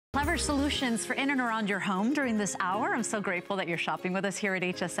clever solutions for in and around your home during this hour. I'm so grateful that you're shopping with us here at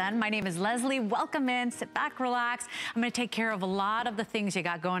HSN. My name is Leslie. Welcome in. Sit back, relax. I'm going to take care of a lot of the things you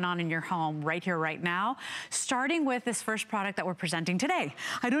got going on in your home right here, right now, starting with this first product that we're presenting today.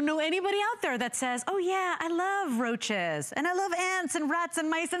 I don't know anybody out there that says, oh yeah, I love roaches and I love ants and rats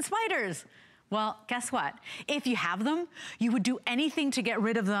and mice and spiders. Well, guess what? If you have them, you would do anything to get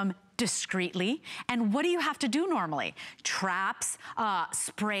rid of them discreetly. And what do you have to do normally? Traps,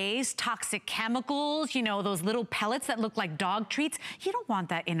 sprays, toxic chemicals, you know, those little pellets that look like dog treats. You don't want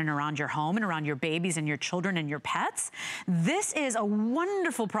that in and around your home and around your babies and your children and your pets. This is a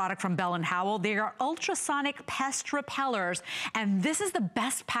wonderful product from Bell & Howell. They are ultrasonic pest repellers. And this is the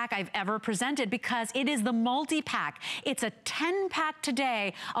best pack I've ever presented because it is the multi-pack. It's a 10-pack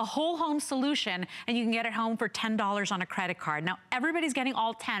today, a whole home solution, and you can get it home for $10 on a credit card. Now, everybody's getting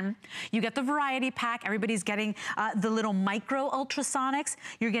all 10. You get the variety pack. Everybody's getting the little micro ultrasonics.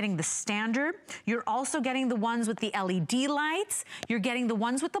 You're getting the standard. You're also getting the ones with the LED lights. You're getting the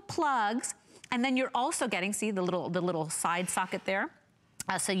ones with the plugs. And then you're also getting, see the little side socket there?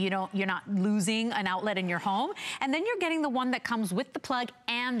 So you're not losing an outlet in your home. And then you're getting the one that comes with the plug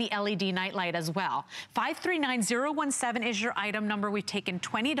and the LED night light as well. 539017 is your item number. We've taken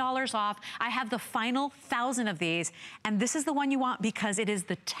 $20 off. I have the final 1,000 of these. And this is the one you want because it is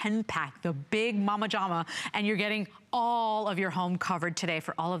the 10-pack, the big mama jama. And you're getting all of your home covered today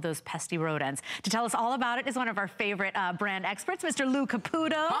for all of those pesky rodents. To tell us all about it is one of our favorite brand experts, Mr. Lou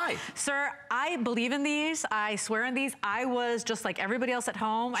Caputo. Hi. Sir, I believe in these. I swear in these. I was just like everybody else at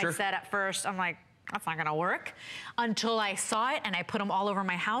home. Sure. I said at first, I'm like, that's not gonna work, until I saw it and I put them all over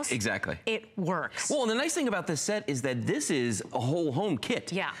my house. Exactly. It works. Well, and the nice thing about this set is that this is a whole home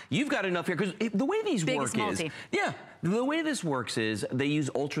kit. Yeah. You've got enough here, because the way these work is, the way this works is they use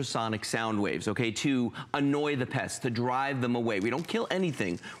ultrasonic sound waves, okay, to annoy the pests, to drive them away. We don't kill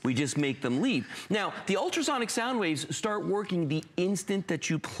anything, we just make them leave. Now, the ultrasonic sound waves start working the instant that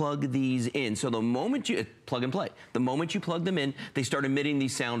you plug these in. So the moment you, plug and play, the moment you plug them in, they start emitting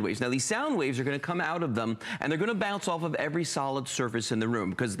these sound waves. Now, these sound waves are gonna come out of them, and they're gonna bounce off of every solid surface in the room,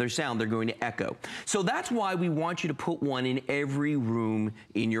 because their sound, they're going to echo. So that's why we want you to put one in every room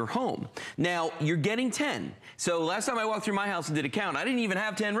in your home. Now, you're getting 10. So last time I walked through my house and did a count, I didn't even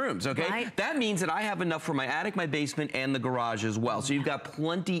have 10 rooms, okay? Right. That means that I have enough for my attic, my basement, and the garage as well. So you've got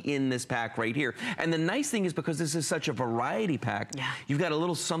plenty in this pack right here. And the nice thing is, because this is such a variety pack, you've got a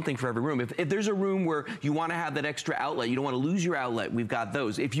little something for every room. If there's a room where you wanna have that extra outlet, you don't wanna lose your outlet, we've got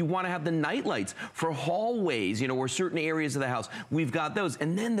those. If you wanna have the night lights for hallways, you know, or certain areas of the house, we've got those.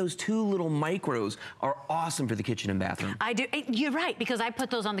 And then those two little micros are awesome for the kitchen and bathroom. I do, you're right, because I put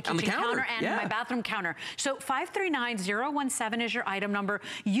those on the kitchen counter and my bathroom counter. So 539017 is your item number.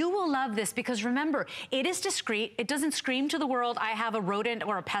 You will love this because remember, it is discreet. It doesn't scream to the world, I have a rodent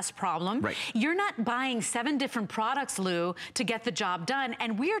or a pest problem. Right. You're not buying 7 different products, Lou, to get the job done.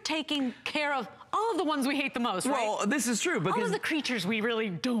 And we are taking care of all of the ones we hate the most, right? Well, this is true, because all of the creatures we really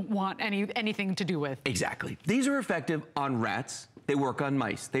don't want anything to do with. Exactly. These are effective on rats. They work on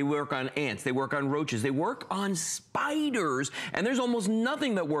mice, they work on ants, they work on roaches, they work on spiders, and there's almost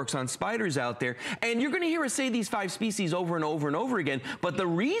nothing that works on spiders out there. And you're gonna hear us say these 5 species over and over and over again, but the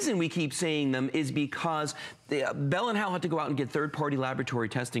reason we keep saying them is because Bell & Howell had to go out and get third-party laboratory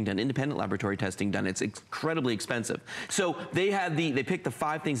testing done, independent laboratory testing done. It's incredibly expensive. So they picked the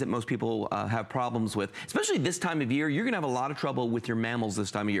 5 things that most people have problems with, especially this time of year. You're gonna have a lot of trouble with your mammals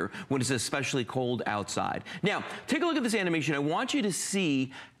this time of year when it's especially cold outside. Now, take a look at this animation. I want you to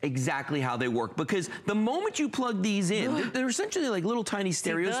see exactly how they work, because the moment you plug these in, they're essentially like little tiny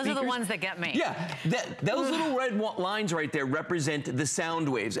stereo speakers. Those are the ones that get me. Yeah, those little red lines right there represent the sound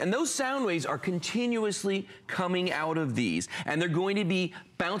waves, and those sound waves are continuously coming out of these, and they're going to be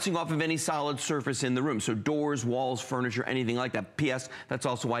bouncing off of any solid surface in the room. So doors, walls, furniture, anything like that. P.S. That's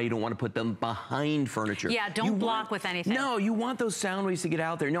also why you don't want to put them behind furniture. Yeah, don't block with anything. No, you want those sound waves to get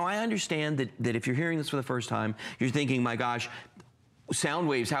out there. Now, I understand that if you're hearing this for the first time, you're thinking, my gosh, sound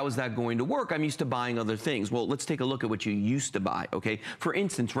waves, how is that going to work? I'm used to buying other things. Well, let's take a look at what you used to buy, okay? For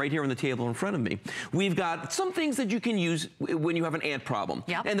instance, right here on the table in front of me, we've got some things that you can use when you have an ant problem.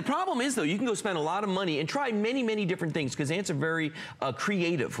 Yep. And the problem is, though, you can go spend a lot of money and try many, many different things, because ants are very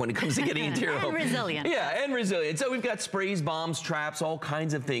creative when it comes to getting into your home. And resilient. Yeah, and resilient. So we've got sprays, bombs, traps, all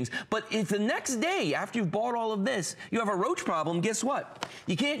kinds of things. But if the next day, after you've bought all of this, you have a roach problem, guess what?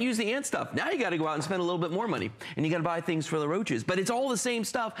 You can't use the ant stuff. Now you got to go out and spend a little bit more money, and you got to buy things for the roaches. But it's all all the same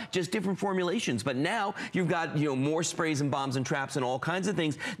stuff, just different formulations. But now you've got, you know, more sprays and bombs and traps and all kinds of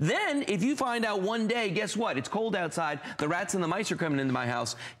things. Then if you find out one day, guess what? It's cold outside. The rats and the mice are coming into my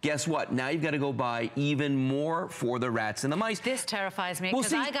house. Guess what? Now you've got to go buy even more for the rats and the mice. This terrifies me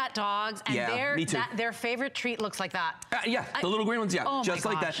because I got dogs and their favorite treat looks like that. Yeah, the little green ones, oh just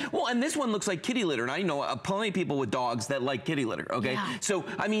like that. Well, and this one looks like kitty litter. And I know plenty of people with dogs that like kitty litter, okay? Yeah. So,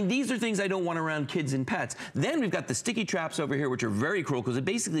 I mean, these are things I don't want around kids and pets. Then we've got the sticky traps over here, which are very cruel because it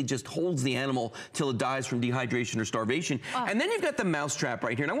basically just holds the animal till it dies from dehydration or starvation. Oh. And then you've got the mouse trap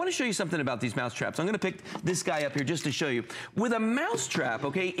right here. And I want to show you something about these mouse traps. I'm going to pick this guy up here just to show you. With a mouse trap,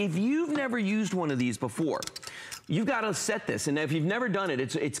 okay, if you've never used one of these before, you've got to set this, and if you've never done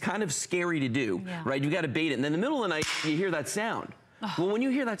it, it's kind of scary to do, right? You've got to bait it, and then in the middle of the night, you hear that sound. Well, when you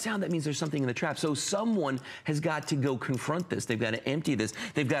hear that sound, that means there's something in the trap. So someone has got to go confront this. They've got to empty this.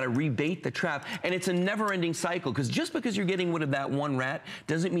 They've got to rebait the trap. And it's a never-ending cycle, because just because you're getting rid of that one rat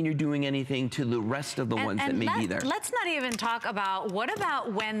doesn't mean you're doing anything to the rest of the ones that may be there. Let's not even talk about, what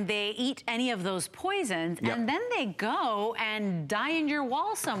about when they eat any of those poisons, and then they go and die in your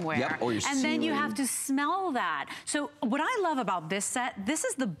wall somewhere. Or your and then you have to smell that. So what I love about this set, this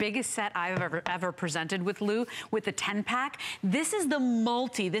is the biggest set I've ever presented with Lou, with the 10-pack. This is the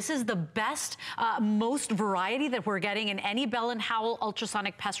multi. This is the best, most variety that we're getting in any Bell & Howell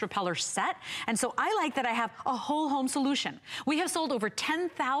ultrasonic pest repeller set. And so I like that I have a whole home solution. We have sold over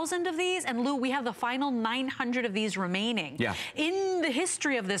 10,000 of these, and Lou, we have the final 900 of these remaining. In the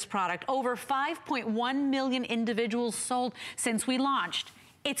history of this product, over 5.1 million individuals sold since we launched.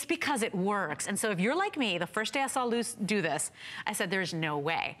 It's because it works. And so if you're like me, the first day I saw Lou do this, I said, there's no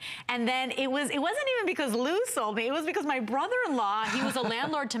way. And then it wasn't even because Lou sold me, it was because my brother-in-law, he was a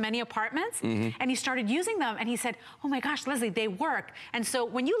landlord to many apartments, and he started using them, and he said, oh my gosh, Leslie, they work. And so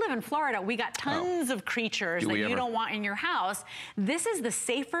when you live in Florida, we got tons of creatures that you don't want in your house. This is the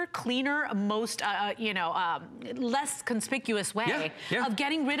safer, cleaner, most, less conspicuous way of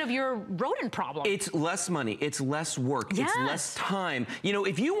getting rid of your rodent problem. It's less money, it's less work, it's less time. You know,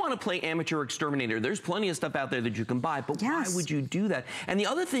 if you want to play amateur exterminator, there's plenty of stuff out there that you can buy, but why would you do that? And the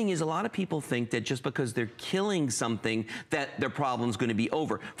other thing is, a lot of people think that just because they're killing something that their problem's going to be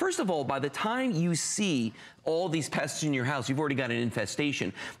over. First of all, by the time you see all these pests in your house, you've already got an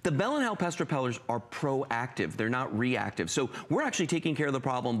infestation. The Bell & Howell pest repellers are proactive. They're not reactive. So we're actually taking care of the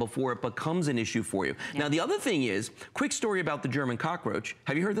problem before it becomes an issue for you. Now, the other thing is, quick story about the German cockroach.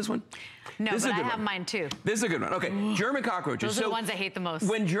 Have you heard this one? No, but I have mine too. This is a good one. Okay, German cockroaches. Those are the ones I hate the most.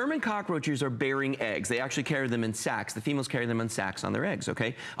 When German cockroaches are bearing eggs, they actually carry them in sacks. The females carry them in sacks on their eggs,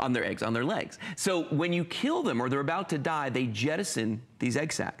 okay? On their eggs, on their legs. So when you kill them or they're about to die, they jettison these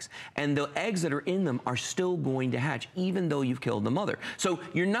egg sacs. And the eggs that are in them are still going to hatch, even though you've killed the mother. So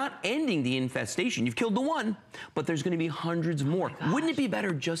you're not ending the infestation. You've killed the one, but there's going to be hundreds more. Wouldn't it be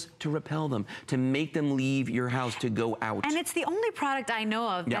better just to repel them, to make them leave your house, to go out? And it's the only product I know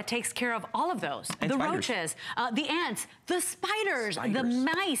of that takes care of all of those. And the roaches, the ants, the spiders, the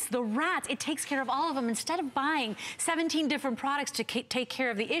mice, the rats. It takes care of all of them. Instead of buying 17 different products to take care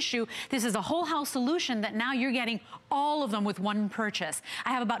of the issue, this is a whole house solution that now you're getting all of them with one purchase.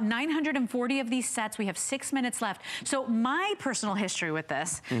 I have about 940 of these sets. We have 6 minutes left. So my personal history with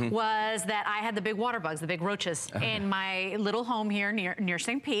this was that I had the big water bugs, the big roaches in my little home here near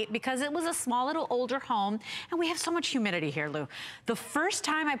St. Pete, because it was a small little older home, and we have so much humidity here, Lou. The first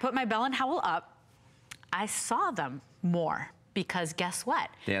time I put my Bell & Howell up, I saw them more, because guess what?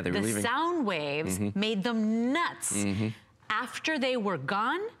 Yeah, they were leaving. The sound waves made them nuts. After they were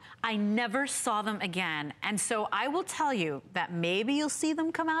gone, I never saw them again. And so I will tell you that maybe you'll see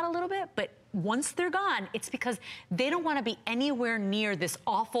them come out a little bit, but once they're gone, it's because they don't want to be anywhere near this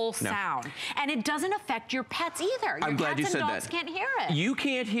awful sound. And it doesn't affect your pets either. I'm glad you said that. Your cats and dogs can't hear it. You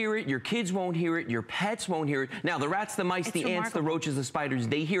can't hear it, your kids won't hear it, your pets won't hear it. Now, the rats, the mice, the ants, the roaches, the spiders,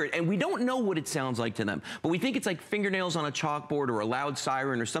 they hear it. And we don't know what it sounds like to them. But we think it's like fingernails on a chalkboard or a loud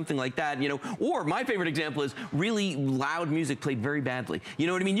siren or something like that, you know. Or my favorite example is really loud music played very badly. You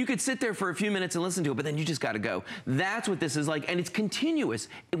know what I mean? You could sit there for a few minutes and listen to it, but then you just got to go. That's what this is like. And it's continuous.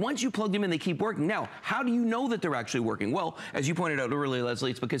 Once you plug them in, they keep working. Now, how do you know that they're actually working? Well, as you pointed out earlier,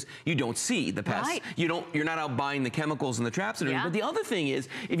 Leslie, it's because you don't see the pests. You're not out buying the chemicals and the traps. But the other thing is,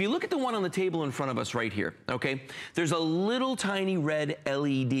 if you look at the one on the table in front of us right here, okay, there's a little tiny red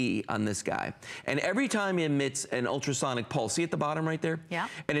LED on this guy. And every time he emits an ultrasonic pulse, see at the bottom right there? Yeah.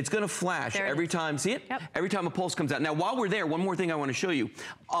 And it's going to flash every time, see it? Yep. Every time a pulse comes out. Now, while we're there, one more thing I want to show you.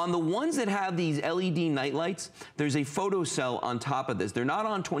 On the ones that have these LED night lights, there's a photo cell on top of this. They're not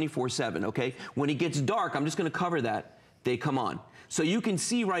on 24/7, okay? When it gets dark, I'm just going to cover that, they come on. So you can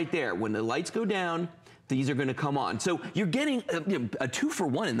see right there, when the lights go down, these are going to come on. So you're getting a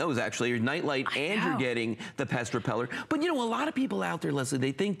 2-for-1 in those, actually, your nightlight, and you're getting the pest repeller. But you know, a lot of people out there, Leslie,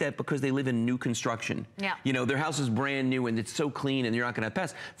 they think that because they live in new construction, you know, their house is brand new and it's so clean and you're not going to have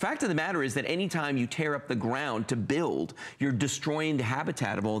pests. Fact of the matter is that anytime you tear up the ground to build, you're destroying the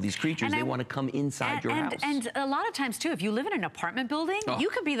habitat of all these creatures. They want to come inside your house. And a lot of times, too, if you live in an apartment building, you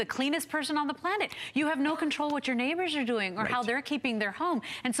could be the cleanest person on the planet. You have no control what your neighbors are doing or how they're keeping their home.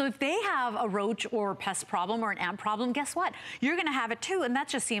 And so if they have a roach or pest problem or an ant problem, guess what? You're going to have it, too, and that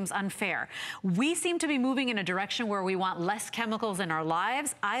just seems unfair. We seem to be moving in a direction where we want less chemicals in our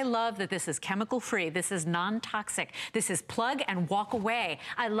lives. I love that this is chemical-free. This is non-toxic. This is plug and walk away.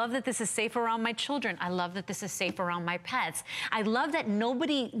 I love that this is safe around my children. I love that this is safe around my pets. I love that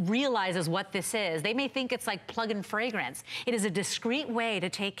nobody realizes what this is. They may think it's like plug-in fragrance. It is a discreet way to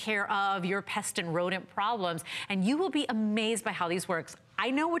take care of your pest and rodent problems, and you will be amazed by how these work. I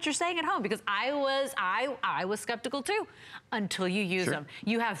know what you're saying at home because I was skeptical too until you use them.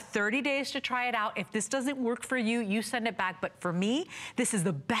 You have 30 days to try it out. If this doesn't work for you, you send it back. But for me, this is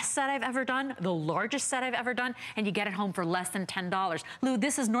the best set I've ever done, the largest set I've ever done, and you get it home for less than $10. Lou,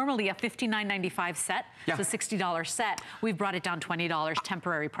 this is normally a $59.95 set, so $60 set. We've brought it down $20,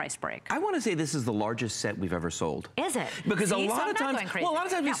 temporary price break. I want to say this is the largest set we've ever sold. Is it? Because a lot of times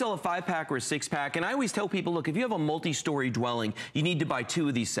we sell a 5-pack or a 6-pack, and I always tell people, look, if you have a multi-story dwelling, you need to buy 2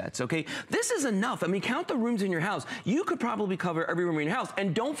 of these sets, okay? This is enough. I mean, count the rooms in your house. You could probably cover every room in your house.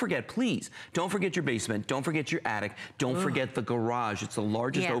 And don't forget, please, don't forget your basement. Don't forget your attic. Don't forget the garage. It's the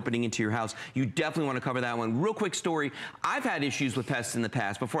largest opening into your house. You definitely want to cover that one. Real quick story. I've had issues with pests in the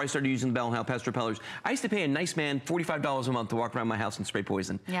past. Before I started using the Bell & Howell pest repellers, I used to pay a nice man $45 a month to walk around my house and spray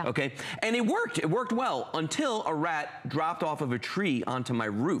poison, okay? And it worked. It worked well until a rat dropped off of a tree onto my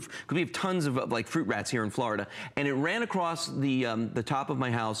roof. Because we have tons of like fruit rats here in Florida. And it ran across the top of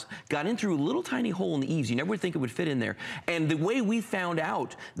my house, got in through a little tiny hole in the eaves. You never would think it would fit in there. And the way we found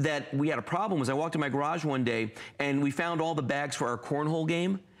out that we had a problem was I walked in my garage one day and we found all the bags for our cornhole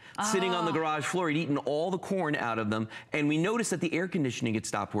game sitting on the garage floor. He'd eaten all the corn out of them, and we noticed that the air conditioning had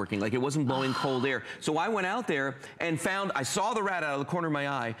stopped working, like it wasn't blowing cold air. So I went out there and I saw the rat out of the corner of my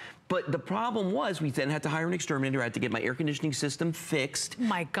eye, but the problem was we then had to hire an exterminator. I had to get my air conditioning system fixed. Oh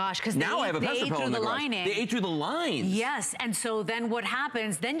my gosh, because now I have a pest repellent in the garage. They ate through the lines. Yes, and so then what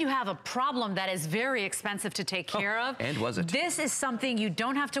happens, then you have a problem that is very expensive to take care of. And was it? This is something you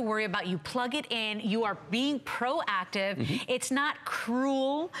don't have to worry about. You plug it in, you are being proactive. It's not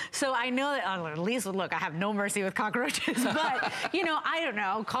cruel. So I know that, at least, look, I have no mercy with cockroaches, but, you know, I don't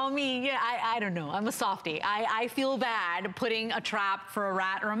know, call me, I don't know, I'm a softie. I feel bad putting a trap for a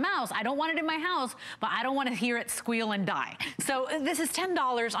rat or a mouse. I don't want it in my house, but I don't want to hear it squeal and die. So this is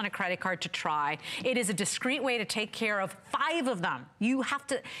 $10 on a credit card to try. It is a discreet way to take care of 5 of them. You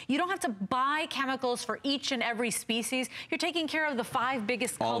don't have to buy chemicals for each and every species. You're taking care of the 5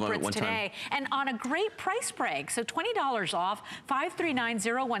 biggest culprits today, and on a great price break. So $20 off,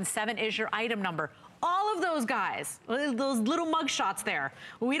 539017 is your item number. All of those guys, those little mug shots there,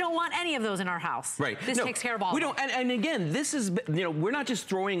 we don't want any of those in our house. Right. This takes care of all of them. And again, this is, you know, we're not just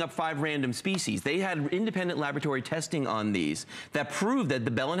throwing up 5 random species. They had independent laboratory testing on these that proved that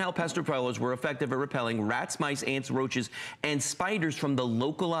the Bell & Howell pest repellers were effective at repelling rats, mice, ants, roaches, and spiders from the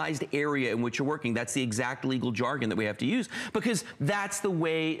localized area in which you're working. That's the exact legal jargon that we have to use because that's the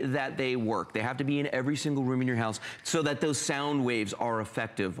way that they work. They have to be in every single room in your house so that those sound waves are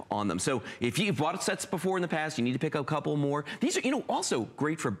effective on them. So if you've bought sets before in the past, you need to pick up a couple more. These are, you know, also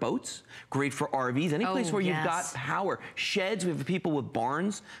great for boats, great for RVs, any place where you've got power. Sheds, we have people with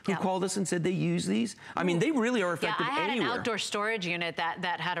barns who called us and said they use these. I mean, they really are effective anywhere. I had an outdoor storage unit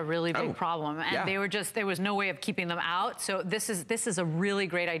that had a really big problem, and they were just, there was no way of keeping them out. So this is a really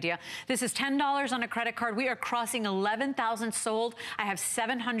great idea. This is $10 on a credit card. We are crossing 11,000 sold. I have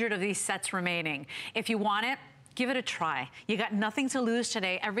 700 of these sets remaining. If you want it, give it a try. You got nothing to lose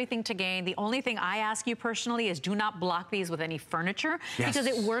today, everything to gain. The only thing I ask you personally is do not block these with any furniture because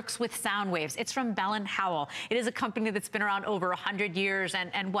it works with sound waves. It's from Bell & Howell. It is a company that's been around over 100 years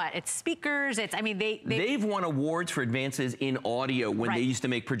and what? It's speakers, it's, I mean, they've won awards for advances in audio when they used to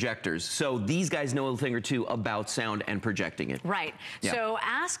make projectors. So these guys know a thing or two about sound and projecting it. Right. So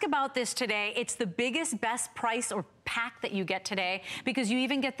ask about this today. It's the biggest, best price or pack that you get today, because you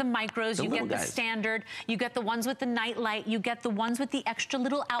even get the micros, you get the standard, you get the ones with the night light, you get the ones with the extra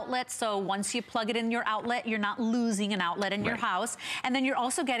little outlets, so once you plug it in your outlet, you're not losing an outlet in your house. And then you're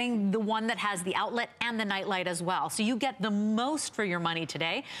also getting the one that has the outlet and the night light as well. So you get the most for your money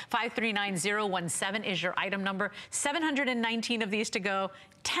today. 539017 is your item number. 719 of these to go.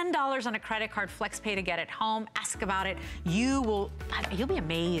 $10 on a credit card, FlexPay to get it home. Ask about it. You'll be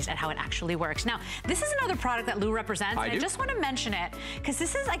amazed at how it actually works. Now, this is another product that Lou represents, and I just want to mention it because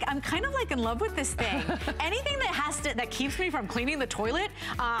this is like, I'm kind of like in love with this thing. Anything that keeps me from cleaning the toilet,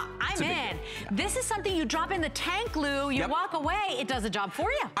 I'm in. This is something you drop in the tank, Lou. You walk away, it does the job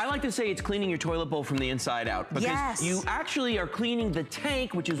for you. I like to say it's cleaning your toilet bowl from the inside out, because you actually are cleaning the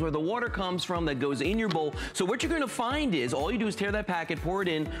tank, which is where the water comes from that goes in your bowl. So what you're going to find is all you do is tear that packet, pour it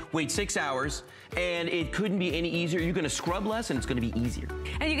in, wait 6 hours, and it couldn't be any easier. You're gonna scrub less and it's gonna be easier.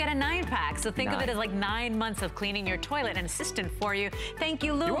 And you get a 9-pack, so think of it as like 9 months of cleaning your toilet, an assistant for you. Thank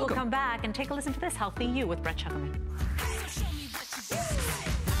you, Lou. We'll come back and take a listen to this Healthy You with Brett Chuckerman.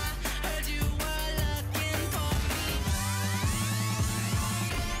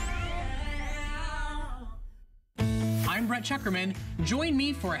 I'm Brett Chuckerman. Join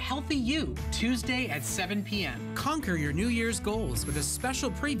me for a Healthy You, Tuesday at 7 p.m. Conquer your New Year's goals with a special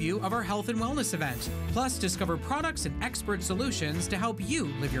preview of our health and wellness event. Plus, discover products and expert solutions to help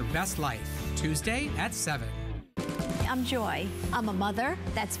you live your best life. Tuesday at 7. I'm Joy. I'm a mother,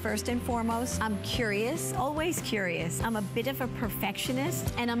 that's first and foremost. I'm curious, always curious. I'm a bit of a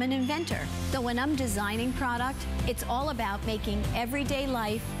perfectionist, and I'm an inventor. So when I'm designing product, it's all about making everyday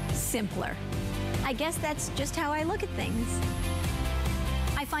life simpler. I guess that's just how I look at things.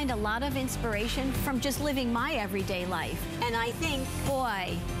 I find a lot of inspiration from just living my everyday life. And I think,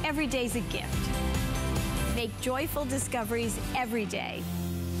 boy, every day's a gift. Make joyful discoveries every day.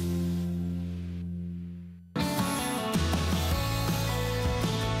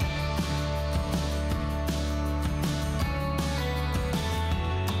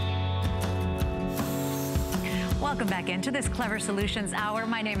 Welcome back into this Clever Solutions Hour.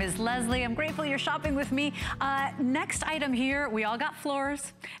 My name is Leslie. I'm grateful you're shopping with me. Next item here, we all got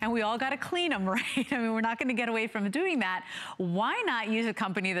floors and we all got to clean them, right? I mean, we're not going to get away from doing that. Why not use a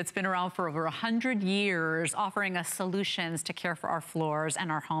company that's been around for over 100 years, offering us solutions to care for our floors and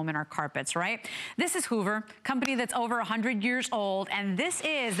our home and our carpets, right? This is Hoover, company that's over 100 years old, and this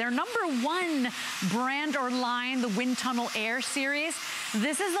is their #1 brand or line, the Wind Tunnel Air Series.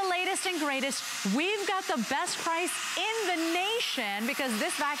 This is the latest and greatest. We've got the best price in the nation, because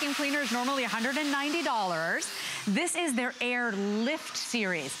this vacuum cleaner is normally $190. This is their Air Lift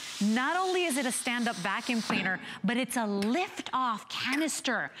Series. Not only is it a stand-up vacuum cleaner, but it's a lift-off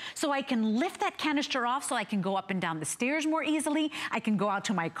canister. So I can lift that canister off so I can go up and down the stairs more easily. I can go out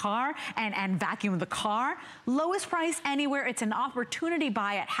to my car and vacuum the car. Lowest price anywhere. It's an opportunity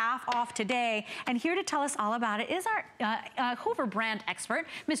buy at half off today. And here to tell us all about it is our Hoover brand expert,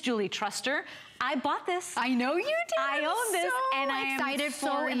 Miss Julie Truster. I bought this. I know you did. I own this, and I am excited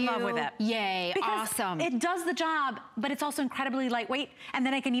so in love with it. Yay, because awesome. It does the job, but it's also incredibly lightweight, and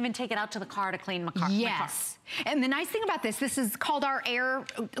then I can even take it out to the car to clean my car. Yes. And the nice thing about this is called our Air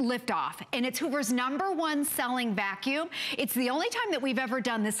Liftoff, and it's Hoover's #1 selling vacuum. It's the only time that we've ever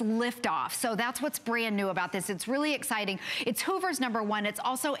done this liftoff, so that's what's brand new about this. It's really exciting. It's Hoover's #1. It's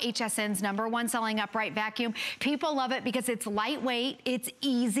also HSN's #1 selling upright vacuum. People love it because it's lightweight, it's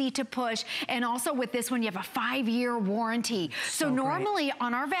easy to push, and also with this one, you have a 5-year warranty. So normally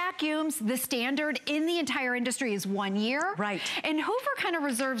on our vacuums, the standard in the entire industry is 1 year. Right. And Hoover kind of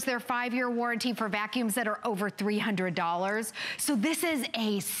reserves their 5-year warranty for vacuums that are over $300. So this is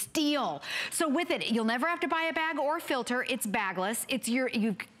a steal. So with it, you'll never have to buy a bag or filter. It's bagless.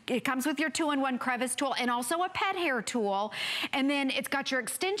 It comes with your 2-in-1 crevice tool and also a pet hair tool. And then it's got your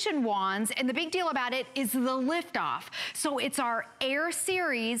extension wands. And the big deal about it is the liftoff. So it's our Air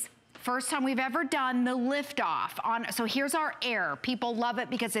Series. First time we've ever done the liftoff on. So here's our Air. People love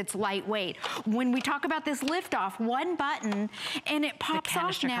it because it's lightweight. When we talk about this liftoff, one button and it pops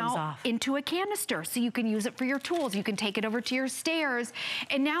off now into a canister. So you can use it for your tools. You can take it over to your stairs.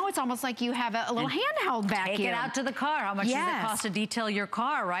 And now it's almost like you have a little handheld vacuum. Take it out to the car. How much does it cost to detail your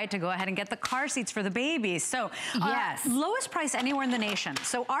car, right? To go ahead and get the car seats for the babies. So lowest price anywhere in the nation.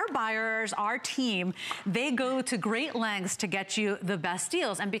 So our buyers, our team, they go to great lengths to get you the best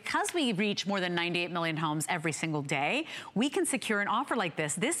deals. And because because we reach more than 98 million homes every single day, we can secure an offer like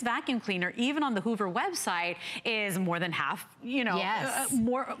this. This vacuum cleaner, even on the Hoover website, is more than half, you know,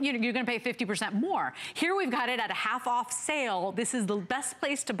 more, you know, you're gonna pay 50% more. Here we've got it at a half off sale. This is the best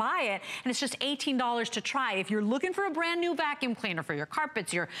place to buy it, and it's just $18 to try. If you're looking for a brand new vacuum cleaner for your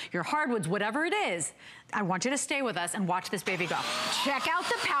carpets, your hardwoods, whatever it is, I want you to stay with us and watch this baby go. Check out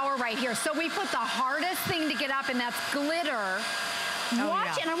the power right here. So we put the hardest thing to get up, and that's glitter.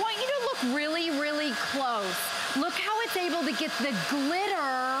 Watch, and I want you to look really, really close. Look how it's able to get the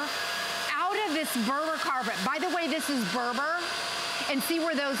glitter out of this Berber carpet. By the way, this is Berber. And see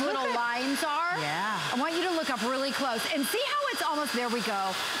where those little lines are? Yeah. I want you to look up really close and see how it's almost, there we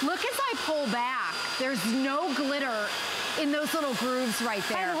go. Look as I pull back. There's no glitter in those little grooves right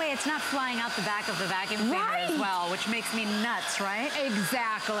there. By the way, it's not flying out the back of the vacuum cleaner as well, which makes me nuts, right?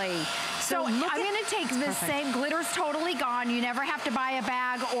 Exactly. So I'm gonna take the same, glitter's totally gone. You never have to buy a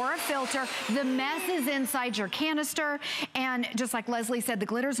bag or a filter. The mess is inside your canister. And just like Leslie said, the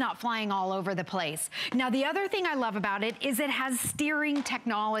glitter's not flying all over the place. Now, the other thing I love about it is it has steering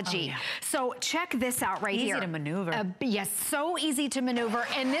technology. So check this out right here. Easy to maneuver. Yes, so easy to maneuver.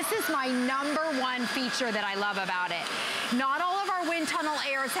 And this is my #1 feature that I love about it. Not all of our wind tunnel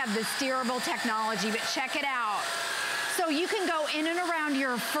airs have the steerable technology, but check it out. So you can go in and around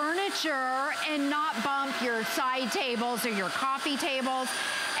your furniture and not bump your side tables or your coffee tables.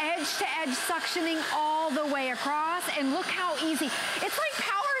 Edge to edge suctioning all the way across. And look how easy. It's like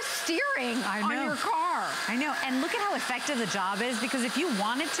power steering on your car. I know, and look at how effective the job is, because if you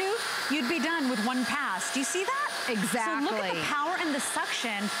wanted to, you'd be done with one pass. Do you see that? Exactly. So look at the power and the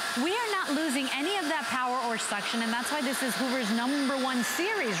suction. We are not losing any of that power or suction, and that's why this is Hoover's #1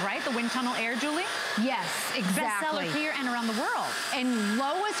 series, right? The wind tunnel air, Julie? Yes, exactly. Bestseller here and around the world. And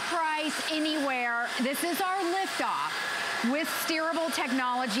lowest price anywhere. This is our liftoff. With steerable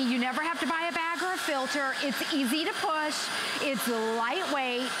technology, you never have to buy a bag or a filter. It's easy to push. It's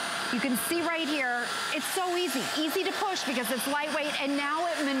lightweight. You can see right here, it's so easy. Easy to push because it's lightweight, and now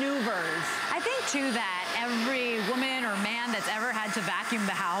it maneuvers. I think, too, that every woman or man that's ever had to vacuum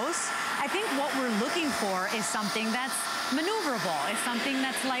the house, I think what we're looking for is something that's maneuverable, is something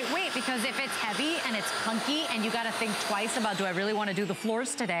that's lightweight, because if it's heavy and it's clunky and you got to think twice about, do I really want to do the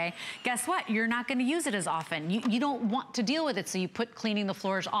floors today? Guess what? You're not going to use it as often. You don't want to deal with it, so you put cleaning the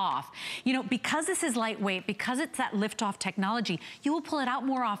floors off. You know, because this is lightweight, because it's that lift-off technology, you will pull it out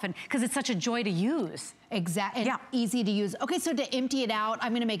more often because it's such a joy to use. Exactly. Yeah. Easy to use. Okay, so to empty it out,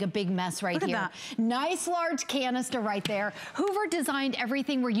 I'm gonna make a big mess right here. Look at that. Nice large canister right there. Hoover designed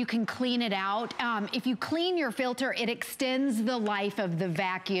everything where you can clean it out. If you clean your filter, it extends the life of the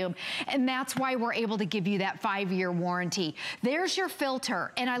vacuum. And that's why we're able to give you that 5-year warranty. There's your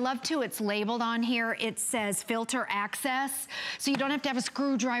filter. And I love too, it's labeled on here. It says filter access. So you don't have to have a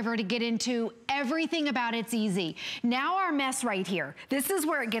screwdriver to get into. Everything about it's easy. Now our mess right here. This is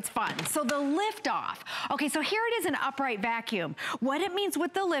where it gets fun. So the lift off. Okay, so here it is, an upright vacuum. What it means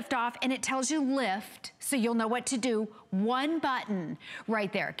with the lift off, and it tells you lift, so you'll know what to do. One button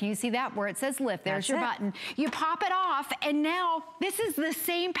right there. Can you see that where it says lift? There's your button. You pop it off, and now this is the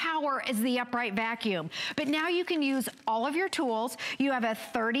same power as the upright vacuum. But now you can use all of your tools. You have a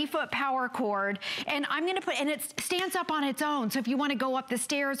 30-foot power cord, and I'm gonna put, and it stands up on its own. So if you wanna go up the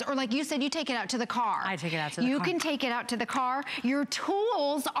stairs, or like you said, you take it out to the car. I take it out to the car. You can take it out to the car. Your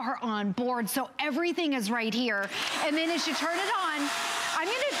tools are on board, so everything is right here. And then as you turn it on, I'm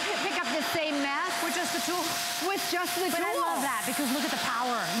gonna pick up the same mess. With just the tool? With just the tool. But I love that, because look at the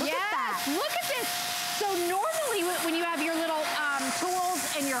power. Look at that. Look at this. So normally when you have your little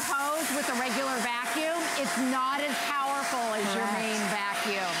tools and your hose with a regular vacuum, it's not as powerful as your main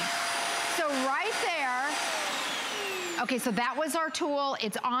vacuum. So right there, okay, so that was our tool.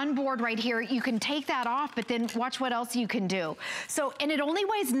 It's on board right here. You can take that off, but then watch what else you can do. So, and it only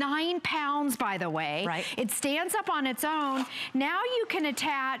weighs 9 pounds, by the way. Right. It stands up on its own. Now you can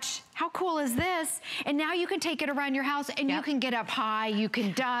attach, how cool is this? And now you can take it around your house, and you can get up high, you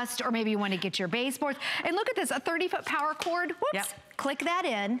can dust, or maybe you want to get your baseboards. And look at this, a 30-foot power cord. Whoops, click that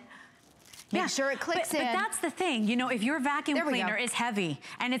in. Make sure it clicks in. But that's the thing, you know, if your vacuum cleaner is heavy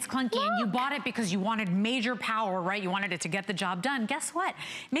and it's clunky and you bought it because you wanted major power, right? You wanted it to get the job done. Guess what?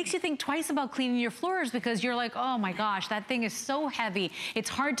 It makes you think twice about cleaning your floors, because you're like, oh my gosh, that thing is so heavy. It's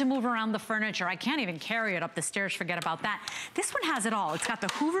hard to move around the furniture. I can't even carry it up the stairs, forget about that. This one has it all. It's got the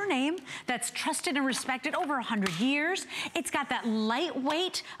Hoover name that's trusted and respected over 100 years. It's got that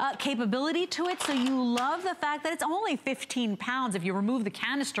lightweight capability to it. So you love the fact that it's only 15 pounds. If you remove the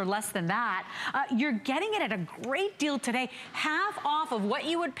canister, less than that. that. You're getting it at a great deal today, half off of what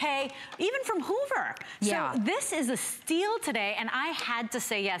you would pay even from Hoover. Yeah. So this is a steal today, and I had to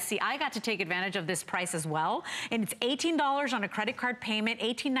say yes. See, I got to take advantage of this price as well, and it's $18 on a credit card payment,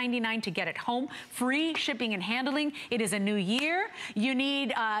 $18.99 to get it home, free shipping and handling. It is a new year. You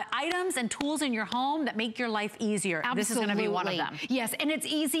need items and tools in your home that make your life easier. Absolutely. This is going to be one of them. Yes, and it's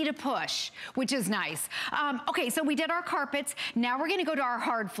easy to push, which is nice. Okay, so we did our carpets. Now we're going to go to our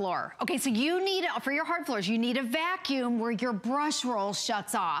hard floor. Okay, so you need, for your hard floors, you need a vacuum where your brush roll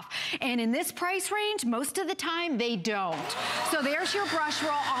shuts off. And in this price range, most of the time they don't. So there's your brush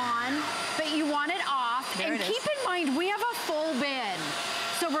roll on, but you want it off. There and it keep is. in mind, we have a full bin.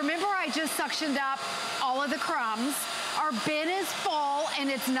 So remember, I just suctioned up all of the crumbs. Our bin is full and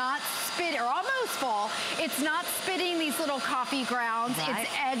it's not spit, or almost full. It's not spitting these little coffee grounds. Right.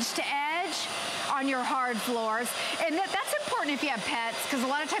 It's edge to edge on your hard floors. And that's important if you have pets, because a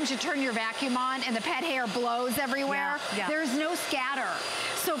lot of times you turn your vacuum on and the pet hair blows everywhere. Yeah. There's no scatter.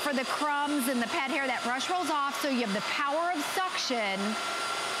 So for the crumbs and the pet hair, that brush rolls off, so you have the power of suction.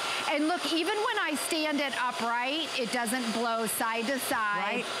 And look, even when I stand it upright, it doesn't blow side to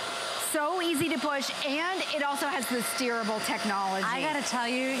side. Right. So easy to push, and it also has the steerable technology. I gotta tell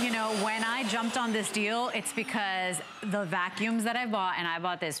you, you know, when I jumped on this deal, it's because the vacuums that I bought, and I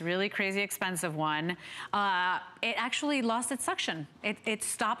bought this really crazy expensive one, it actually lost its suction. It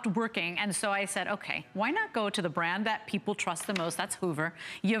stopped working, and so I said, okay, why not go to the brand that people trust the most? That's Hoover.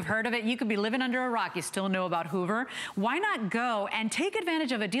 You've heard of it. You could be living under a rock. You still know about Hoover. Why not go and take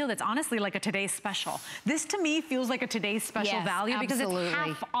advantage of a deal that's honestly like a today's special? This, to me, feels like a today's special value because it's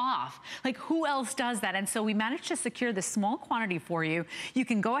half off. Like, who else does that? And so we managed to secure this small quantity for you. You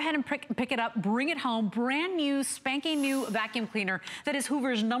can go ahead and pick it up, bring it home. Brand new, spanking new vacuum cleaner that is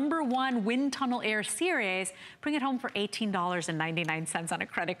Hoover's #1 wind tunnel air series. Bring it home for $18.99 on a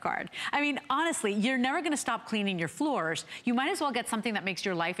credit card. I mean, honestly, you're never gonna stop cleaning your floors. You might as well get something that makes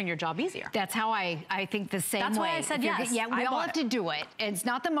your life and your job easier. That's how I think the same way. That's why I said yes. Yeah, we all have to do it. It's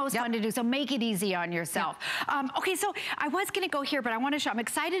not the most fun to do, so make it easy on yourself. Okay, so I was gonna go here, but I wanna show, I'm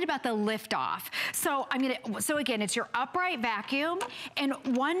excited about the lift off. So so again, it's your upright vacuum, and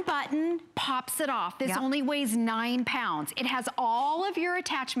one button pops it off. This only weighs 9 pounds. It has all of your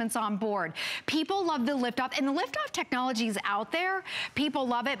attachments on board. People love the lift off, and the lift off technology is out there. People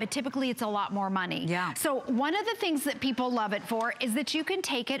love it, but typically it's a lot more money. Yeah. So one of the things that people love it for is that you can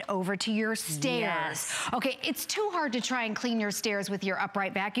take it over to your stairs. Yes. Okay, it's too hard to try and clean your stairs with your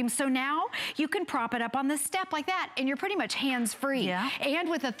upright vacuum, so now you can prop it up on the step like that, and you're pretty much hands-free. Yeah. And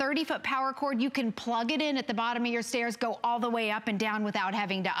with a 30-foot power cord, you can plug it in at the bottom of your stairs, go all the way up and down without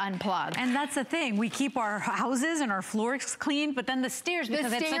having to unplug. And that's the thing. We keep our houses and our floors clean, but then the stairs,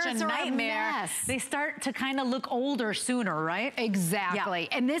 because it's such a nightmare, they start to kind of look older sooner, right? Exactly.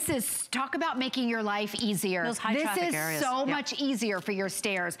 Yeah. And this is, talk about making your life easier. Those high traffic areas. This is so much easier for your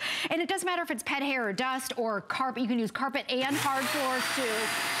stairs. And it doesn't matter if it's pet hair or dust or carpet. You can use carpet and hard floors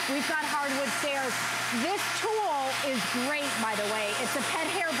too. We've got hardwood stairs. This tool is great, by the way. It's a pet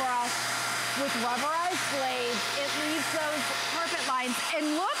hair brush with rubberized blades. It leaves those carpet lines.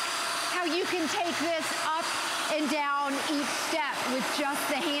 And look how you can take this up and down each step with just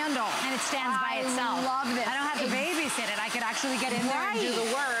the handle. And it stands by itself. I love this. I don't have to babysit it. I could actually get in there and do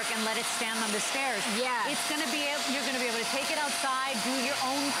the work and let it stand on the stairs. Yes. It's gonna be, you're gonna be able to take it outside, do your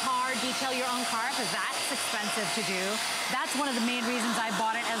own car, detail your own car, because that's expensive to do. That's one of the main reasons I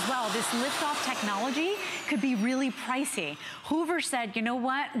bought it as well. This lift-off technology could be really pricey. Hoover said, you know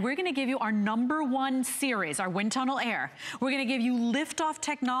what? We're gonna give you our #1 series, our wind tunnel air. We're gonna give you lift-off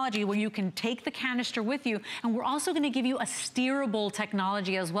technology where you can take the canister with you, and we're also gonna give you a steerable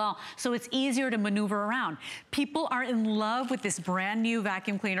technology as well, so it's easier to maneuver around. People are in love with this brand new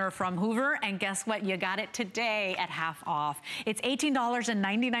vacuum cleaner from Hoover, and guess what? You got it today at half off. It's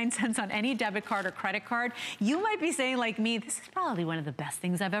 $18.99 on any debit card or credit card. You might be saying, like me, this is probably one of the best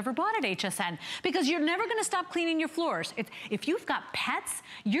things I've ever bought at HSN, because you're never gonna stop cleaning your floors. If you've got pets,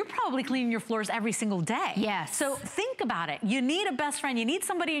 you're probably cleaning your floors every single day. Yes. So think about it. You need a best friend. You need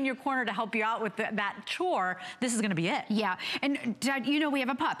somebody in your corner to help you out with that chore. This is gonna be it. Yeah, and Dad, you know we have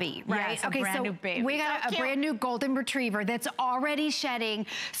a puppy, right? Yes, okay, brand new baby. We got a brand new golden retriever that's already shedding.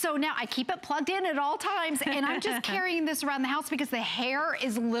 So now I keep it plugged in at all times, and I'm just carrying this around the house because the hair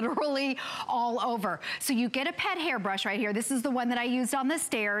is literally all over. So you get a pet hairbrush right here. This is the one that I used on the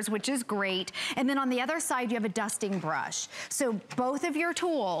stairs, which is great. And then on the other side, you have a dusting brush. So both of your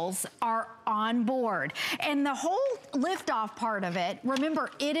tools are on board. And the whole lift-off part of it, remember,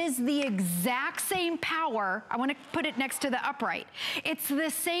 it is the exact same power. I want to put it next to the upright. It's the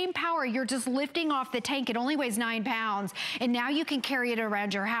same power. You're just lifting off the tank. It only weighs 9 pounds, and now you can carry it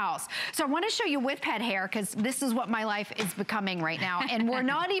around your house. So I want to show you with pet hair, because this is what my life is becoming right now. And we're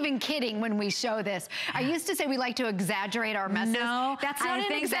not even kidding when we show this. I used to say we like to exaggerate our messes. No, that's not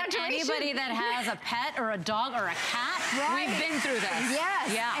an exaggeration. That anybody that has a pet or a dog or a cat, right. We've been through this.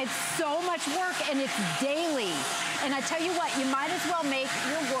 Yes, yeah. It's so much work, and it's daily. And I tell you what, you might as well make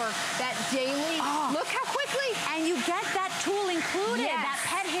your work that daily. Oh. Look how quickly. And you get that tool included, yes. that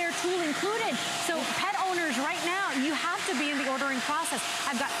pet hair tool included. So pet owners right now, you have to be in the ordering process.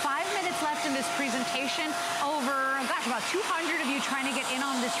 I've got 5 minutes left in this presentation. Over, gosh, about 200 of you trying to get in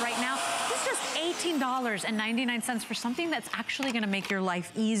on this right now. This is just $18.99 for something that's actually gonna make your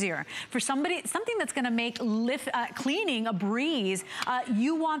life easier. For something that's gonna make cleaning a breeze.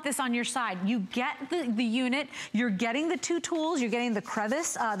 You want this on your side. You get the unit, you're getting the 2 tools, you're getting the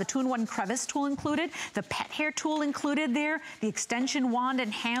crevice, the 2-in-1 crevice tool included, the pet hair tool included there, the extension wand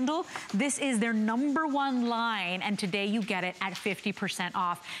and handle. This is their #1 line, and today you get it at 50%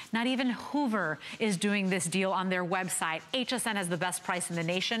 off. Not even Hoover is doing this deal on their website. HSN has the best price in the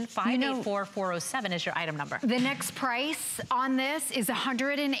nation. 584407 is your item number. The next price on this is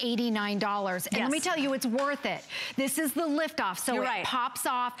 $189. And let me tell you, it's worth it. This is the lift off, so it pops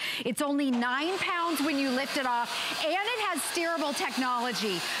off. It's only 9 pounds when you lift it off, and it has steerable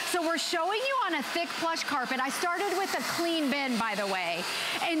technology. So we're showing you on a thick plush carpet. I started with a clean bin, by the way,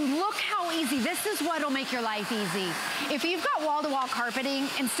 and look how easy. This is what'll make your life easy. If you've got wall-to-wall carpeting,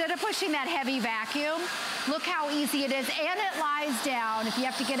 instead of pushing that heavy vacuum, look how easy it is, and it lies down if you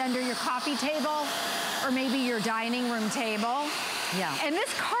have to get under your coffee table or maybe your dining room table. Yeah. And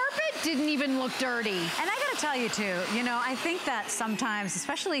this carpet didn't even look dirty. And I gotta tell you too, you know, I think that sometimes,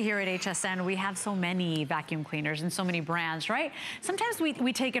 especially here at HSN, we have so many vacuum cleaners and so many brands, right? Sometimes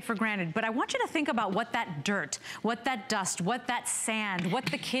we take it for granted, but I want you to think about what that dirt, what that dust, what that sand, what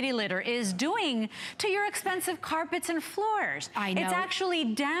the kitty litter is doing to your expensive carpets and floors. I know. It's actually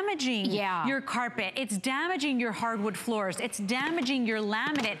damaging your carpet. It's damaging your hardwood floors. It's damaging your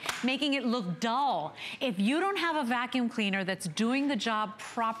laminate, making it look dull. If you don't have a vacuum cleaner that's doing the job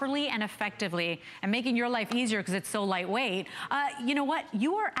properly and effectively and making your life easier because it's so lightweight, you know what?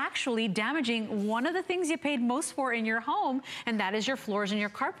 You are actually damaging one of the things you paid most for in your home, and that is your floors and your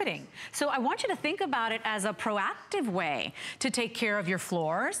carpeting. So I want you to think about it as a proactive way to take care of your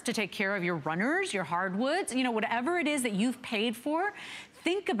floors, to take care of your runners, your hardwoods, you know, whatever it is that you've paid for.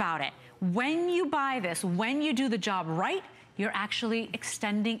 Think about it. When you buy this, when you do the job right, you're actually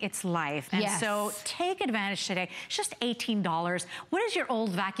extending its life. And so take advantage today. It's just $18. What is your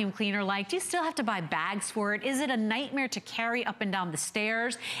old vacuum cleaner like? Do you still have to buy bags for it? Is it a nightmare to carry up and down the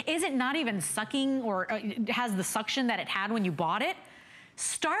stairs? Is it not even sucking or has the suction that it had when you bought it?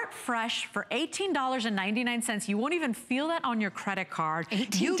 Start fresh for $18.99. You won't even feel that on your credit card.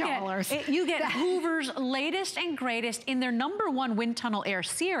 $18. You get Hoover's latest and greatest in their #1 wind tunnel air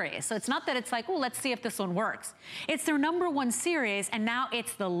series. So it's not that it's like, oh, let's see if this one works. It's their #1 series, and now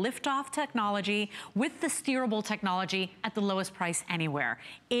it's the liftoff technology with the steerable technology at the lowest price anywhere.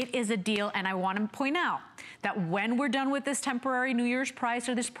 It is a deal, and I want to point out that when we're done with this temporary New Year's price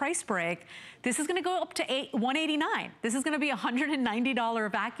or this price break, this is gonna go up to $189. This is gonna be a $190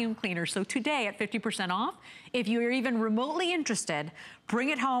 vacuum cleaner. So today at 50% off, if you're even remotely interested, bring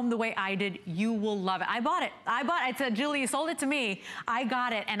it home the way I did. You will love it. I bought it. I said, Julie, you sold it to me. I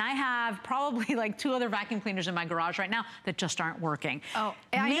got it. And I have probably like 2 other vacuum cleaners in my garage right now that just aren't working. Oh,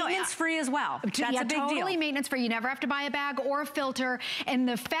 maintenance free as well. That's a big deal. Totally maintenance free. You never have to buy a bag or a filter. And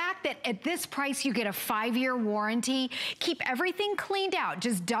the fact that at this price, you get a 5-year warranty. Keep everything cleaned out.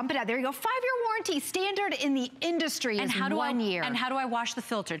 Just dump it out. There you go. 5-year warranty. Standard in the industry is 1 year. And how do I wash the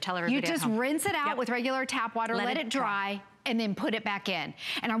filter? Tell everybody. You just rinse it out with regular tap water, let it dry, and then put it back in.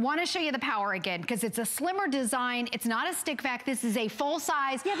 And I want to show you the power again, because it's a slimmer design. It's not a stick vac. This is a full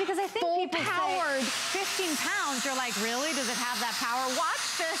size, because I think people powered. say 15 pounds. You're like, really? Does it have that power?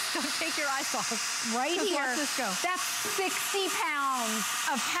 Watch this. Don't take your eyes off. Right here. Watch this go. That's 60 pounds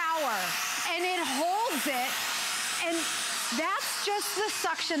of power. And it holds it. And that's just the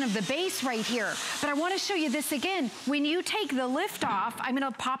suction of the base right here. But I want to show you this again. When you take the lift off, I'm going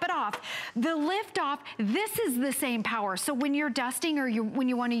to pop it off. The lift off, this is the same power. So when you're dusting or when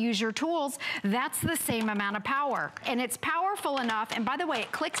you want to use your tools, that's the same amount of power. And it's powerful enough. And by the way,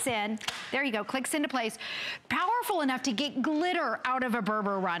 it clicks in. There you go. Clicks into place. Powerful enough to get glitter out of a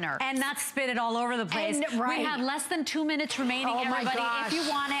Berber runner. And not spit it all over the place. And, we have less than 2 minutes remaining, everybody. If you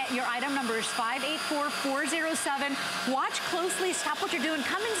want it, your item number is 584407. Watch closely, stop what you're doing,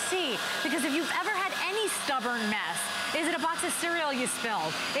 come and see. Because if you've ever had any stubborn mess, is it a box of cereal you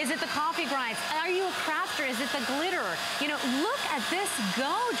spilled? Is it the coffee grinds? Are you a crafter? Is it the glitter? You know, look at this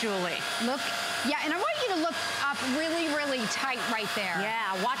go, Julie. Look, yeah, and I want you to look up really, really tight right there.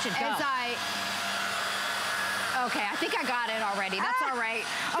 Yeah, watch it go. Okay, I think I got it already. That's all right.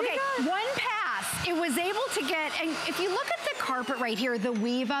 Okay, one pass. It was able to get, and if you look at the carpet right here, the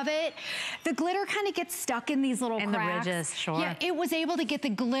weave of it, the glitter kind of gets stuck in these little cracks. In the ridges, sure. Yeah, it was able to get the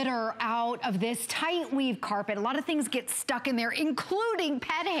glitter out of this tight weave carpet. A lot of things get stuck in there, including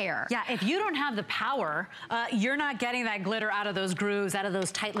pet hair. Yeah, if you don't have the power, you're not getting that glitter out of those grooves, out of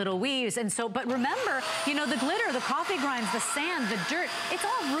those tight little weaves. And so, but remember, you know, the glitter, the coffee grinds, the sand, the dirt, it's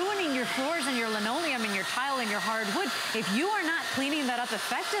all ruining your floors and your linoleum and your tile and your hardwood. If you are not cleaning that up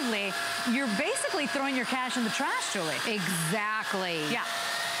effectively, you're basically throwing your cash in the trash, Julie. Exactly. Yeah.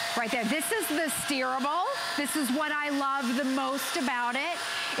 Right there. This is the steerable. This is what I love the most about it,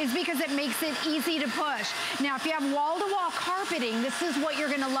 is because it makes it easy to push. Now, if you have wall-to-wall carpeting, this is what you're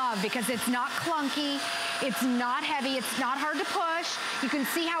gonna love, because it's not clunky, it's not heavy, it's not hard to push. You can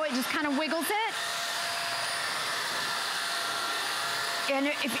see how it just kind of wiggles it. And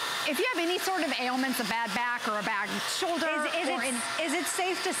if you have any sort of ailments, a bad back or a bad shoulder, is it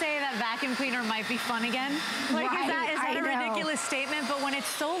safe to say that vacuum cleaner might be fun again? Like, right, is that a ridiculous statement? But when it's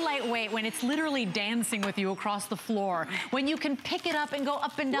so lightweight, when it's literally dancing with you across the floor, when you can pick it up and go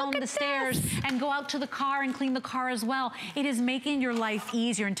up and down the stairs and go out to the car and clean the car as well, it is making your life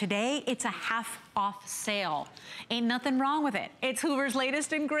easier. And today, it's a half-off sale. Ain't nothing wrong with it. It's Hoover's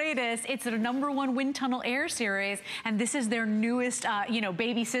latest and greatest. It's their #1 wind tunnel air series, and this is their newest, you know,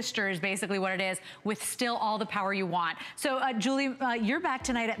 baby sister is basically what it is, with still all the power you want. So, Julie, you're back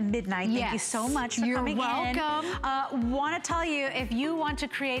tonight at midnight. Yes. Thank you so much for coming in. You're welcome. Want to tell you, if you want to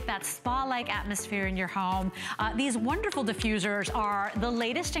create that spa-like atmosphere in your home, these wonderful diffusers are the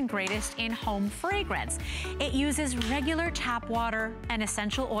latest and greatest in home fragrance. It uses regular tap water and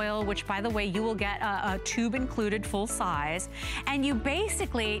essential oil, which, by the way, you will get a tube included, full size, and you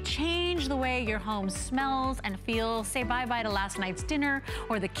basically change the way your home smells and feels. Say bye-bye to last night's dinner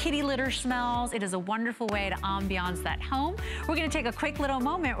or the kitty litter smells. It is a wonderful way to ambiance that home. We're going to take a quick little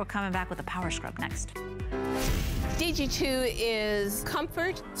moment. We're coming back with a power scrub next. DG2 is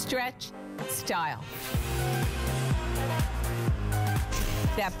comfort, stretch, style.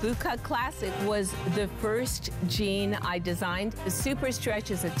 That boot cut classic was the first jean I designed. The Super Stretch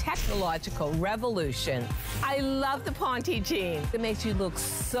is a technological revolution. I love the Ponte jean. It makes you look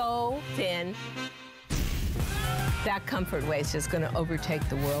so thin. That comfort waist is going to overtake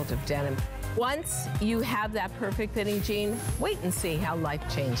the world of denim. Once you have that perfect fitting jean, wait and see how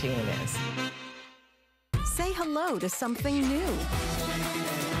life-changing it is. Say hello to something new.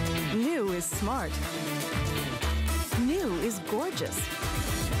 New is smart. New is gorgeous.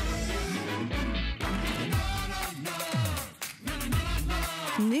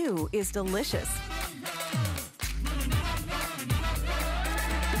 New is delicious.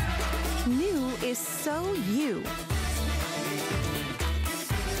 New is so you.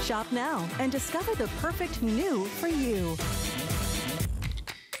 Shop now and discover the perfect new for you.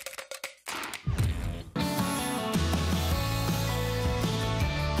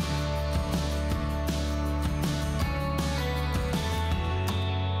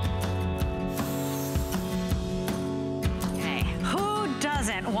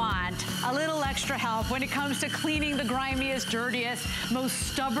 Want a little extra help when it comes to cleaning the grimiest, dirtiest, most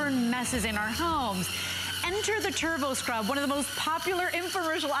stubborn messes in our homes? Enter the Turbo Scrub, one of the most popular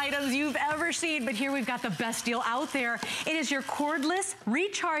infomercial items you've ever seen, but here we've got the best deal out there. It is your cordless,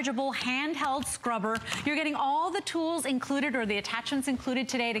 rechargeable, handheld scrubber. You're getting all the tools included, or the attachments included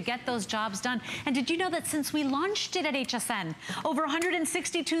today, to get those jobs done. And did you know that since we launched it at HSN, over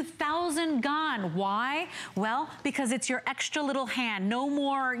 162,000 gone? Why? Well, because it's your extra little hand. No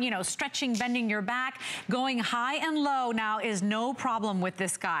more, you know, stretching, bending your back. Going high and low now is no problem with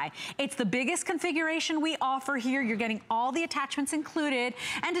this guy. It's the biggest configuration we offer here. You're getting all the attachments included.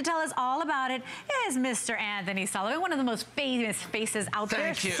 And to tell us all about it is Mr. Anthony Sullivan, one of the most famous faces out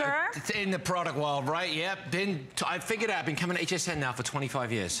there, sir. It's in the product world, right? Yep. I figured out I've been coming to HSN now for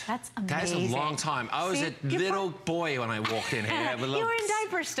 25 years. That's amazing. That is a long time. I was a little boy when I walked in here. You were in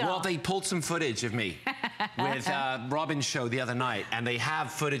diapers still. Well, they pulled some footage of me with Robin's show the other night, and they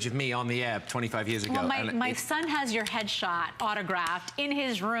have footage of me on the air 25 years ago. Well, my son has your headshot autographed in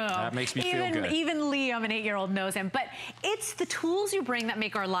his room. That makes me feel good. Even Liam mom and 8-year-old knows him. But it's the tools you bring that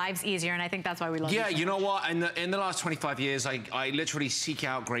make our lives easier, and I think that's why we love you. Yeah, you know what? In the last 25 years, I literally seek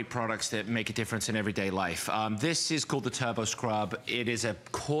out great products that make a difference in everyday life. This is called the Turbo Scrub. It is a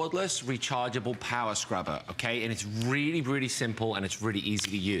cordless, rechargeable power scrubber, okay? And it's really, really simple, and it's really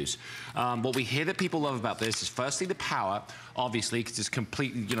easy to use. What we hear that people love about this is firstly the power, obviously, because it's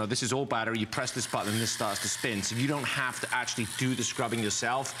completely, you know, this is all battery. You press this button and this starts to spin, so you don't have to actually do the scrubbing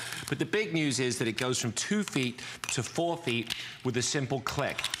yourself. But the big news is that it goes from 2 feet to 4 feet with a simple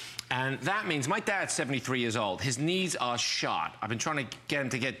click. And that means my dad's 73 years old. His knees are shot. I've been trying to get him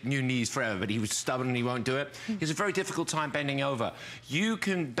to get new knees forever, but he was stubborn and he won't do it. He has a very difficult time bending over. You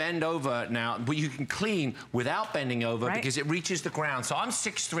can bend over now, but you can clean without bending over because it reaches the ground. So I'm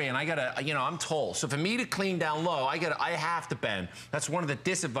 6'3" and I gotta, you know, I'm tall. So for me to clean down low, I have to bend. That's one of the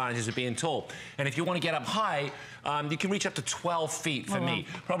disadvantages of being tall. And if you want to get up high, you can reach up to 12 feet for me.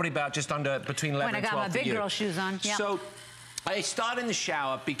 Probably about just under between 11 and 12 when I got my big girl shoes on. Yep. So I start in the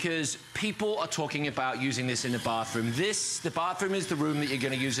shower because people are talking about using this in the bathroom. The bathroom is the room that you're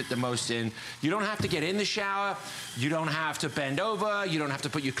going to use it the most in. You don't have to get in the shower. You don't have to bend over. You don't have to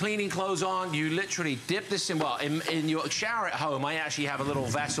put your cleaning clothes on. You literally dip this in. Well, in your shower at home, I actually have a little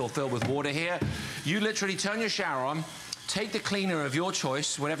vessel filled with water here. You literally turn your shower on, take the cleaner of your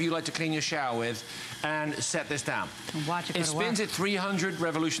choice, whatever you like to clean your shower with, and set this down. And watch it go It spins at 300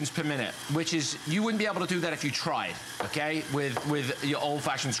 revolutions per minute, which is, you wouldn't be able to do that if you tried, okay, with your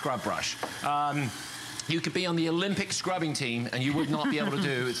old-fashioned scrub brush. You could be on the Olympic scrubbing team, and you would not be able to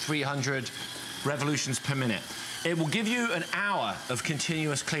do 300 revolutions per minute. It will give you an hour of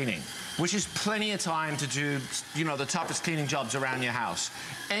continuous cleaning, which is plenty of time to do, you know, the toughest cleaning jobs around your house.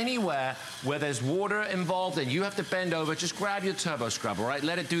 Anywhere where there's water involved and you have to bend over, just grab your turbo scrub, all right?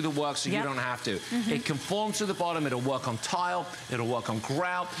 Let it do the work so you don't have to. It conforms to the bottom. It'll work on tile. It'll work on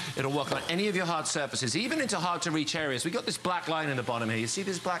grout. It'll work on any of your hard surfaces, even into hard-to-reach areas. We got this black line in the bottom here. You see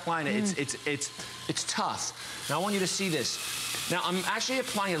this black line? It's tough. Now, I want you to see this. Now, I'm actually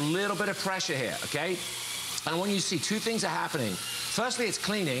applying a little bit of pressure here, okay? And I want you to see two things are happening. Firstly, it's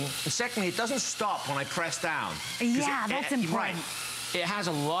cleaning, and secondly, it doesn't stop when I press down. Yeah, that's important. Right. It has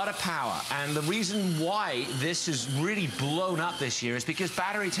a lot of power, and the reason why this has really blown up this year is because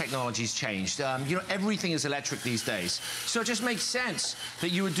battery technology's changed. You know, everything is electric these days. So it just makes sense that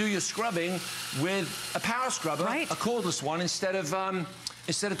you would do your scrubbing with a power scrubber, a cordless one, instead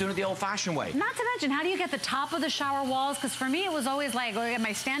of doing it the old-fashioned way. Not to mention, how do you get the top of the shower walls? Because for me, it was always like, am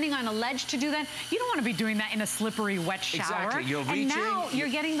I standing on a ledge to do that? You don't want to be doing that in a slippery, wet shower. Exactly. You're reaching. And now you're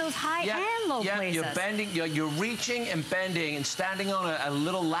getting those high and low places. You're bending. You're reaching and bending and standing on a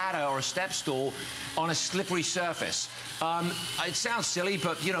little ladder or a step stool on a slippery surface. It sounds silly,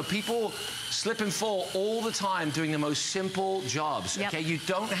 but you know, people slip and fall all the time doing the most simple jobs. Okay, you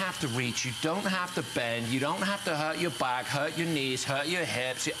don't have to reach, you don't have to bend, you don't have to hurt your back, hurt your knees, hurt your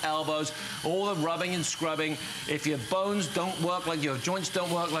hips, your elbows, all the rubbing and scrubbing. If your bones don't work like your joints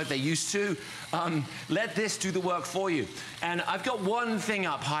don't work like they used to, let this do the work for you. And I've got one thing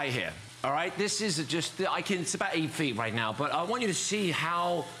up high here. All right, this is just it's about 8 feet right now, but I want you to see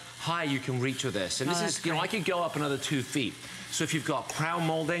how high you can reach with this. And this is, you know, I could go up another 2 feet. So if you've got crown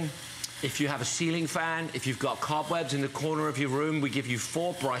molding, if you have a ceiling fan, if you've got cobwebs in the corner of your room, we give you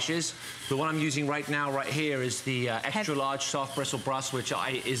 4 brushes. The one I'm using right now, right here, is the extra large soft bristle brush, which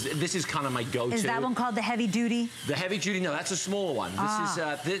this is kind of my go-to. Is that one called the heavy duty? The heavy duty, no, that's a smaller one.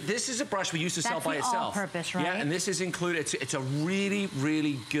 This is a brush we used to sell by itself. That's the all-purpose, right? Yeah, and this is included. It's a really,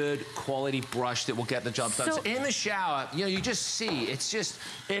 really good quality brush that will get the job done. So in the shower, you know, you just see,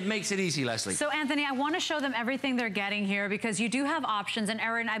 it makes it easy, Leslie. So Anthony, I want to show them everything they're getting here because you do have options. And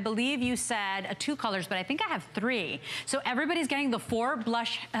Erin, I believe you said 2 colors, but I think I have 3. So everybody's getting the 4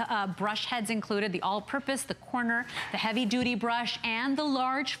 brush heads included, the all-purpose, the corner, the heavy-duty brush, and the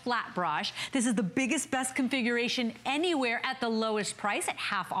large flat brush. This is the biggest, best configuration anywhere at the lowest price at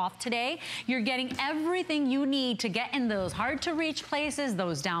half off today. You're getting everything you need to get in those hard-to-reach places,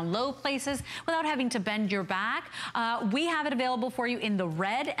 those down-low places, without having to bend your back. We have it available for you in the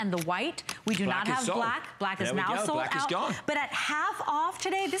red and the white. We do not have black. Black is now sold out. Gone. But at half off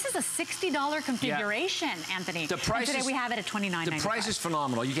today, this is a $60 configuration, Anthony. The price and today we have it at $29.95. The price is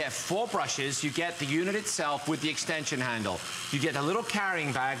phenomenal. You get 4 brushes. You get the unit itself with the extension handle. You get a little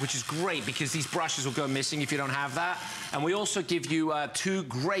carrying bag, which is great because these brushes will go missing if you don't have that. And we also give you 2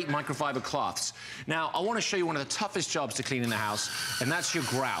 great microfiber cloths. Now, I want to show you one of the toughest jobs to clean in the house, and that's your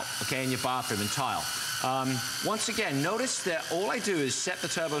grout, okay, in your bathroom and tile. Once again, notice that all I do is set the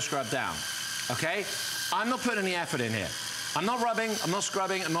turbo scrub down, okay? I'm not putting any effort in here. I'm not rubbing, I'm not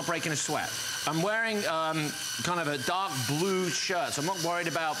scrubbing, I'm not breaking a sweat. I'm wearing kind of a dark blue shirt, so I'm not worried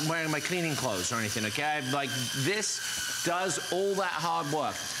about wearing my cleaning clothes or anything, okay? Like, this does all that hard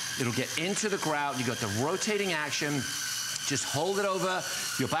work. It'll get into the grout, you got the rotating action. Just hold it over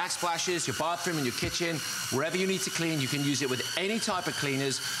your backsplashes, your bathroom and your kitchen, wherever you need to clean. You can use it with any type of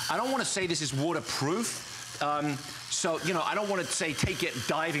cleaners. I don't want to say this is waterproof. So, you know, I don't want to say take it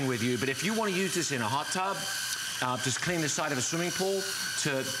diving with you, but if you want to use this in a hot tub, just clean the side of a swimming pool,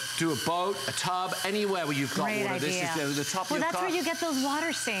 to do a boat, a tub, anywhere where you've got Great water. idea. This is the top of your Well, that's car. where you get those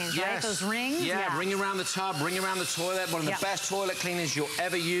water stains, Yes. right? Those rings. Yeah, ring around the tub, ring around the toilet. One of the best toilet cleaners you'll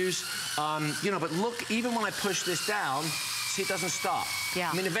ever use. You know, but look, even when I push this down, see, it doesn't stop.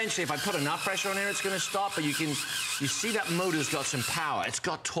 Yeah. I mean, eventually, if I put enough pressure on here, it's going to stop. But you see that motor's got some power. It's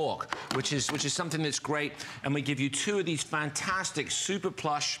got torque, which is something that's great. And we give you 2 of these fantastic, super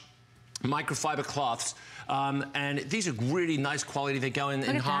plush microfiber cloths. And these are really nice quality. They go in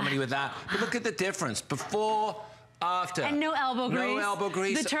harmony with that. But look at the difference. Before, after. And no elbow grease. No elbow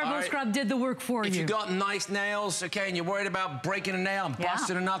grease. The Turbo Scrub did the work for you. If you've got nice nails, okay, and you're worried about breaking a nail and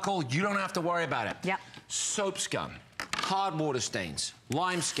busting a knuckle, you don't have to worry about it. Yep. Soap scum, hard water stains,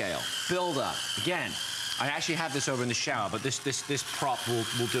 lime scale, buildup. Again, I actually have this over in the shower, but this prop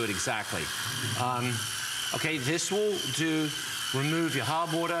will do it exactly. Okay, this will remove your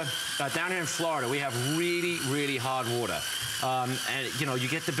hard water. Down here in Florida, we have really, really hard water. And, you know, you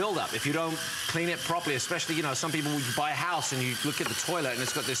get the buildup. If you don't clean it properly, especially, you know, some people, you buy a house and you look at the toilet and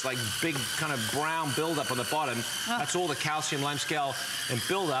it's got this, like, big kind of brown buildup on the bottom. That's all the calcium, lime scale, and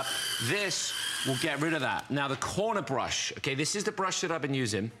buildup. This will get rid of that. Now, the corner brush, okay, this is the brush that I've been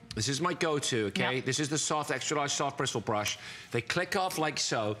using. This is my go-to, okay? Yep. This is the soft, extra large soft bristle brush. They click off like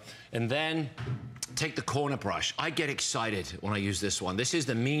so, and then take the corner brush. I get excited when I use this one. This is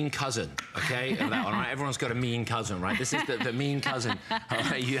the mean cousin, okay, of that one, right? Everyone's got a mean cousin, right? This is the mean cousin. All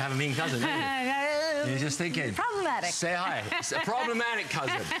right, you have a mean cousin, don't you? You're just thinking. Problematic. Say hi. It's a problematic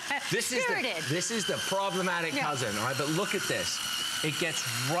cousin. This is the problematic cousin, all right? But look at this. It gets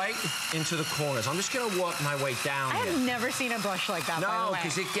right into the corners. I'm just gonna work my way down here. I have never seen a brush like that, by the way. No,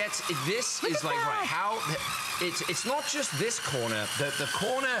 because this is like, right, how, it's not just this corner. The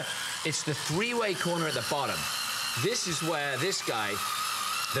corner, it's the 3-way corner at the bottom. This is where this guy,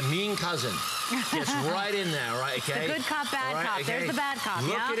 the mean cousin, gets right in there, right, okay? The good cop, bad cop. Okay. There's the bad cop,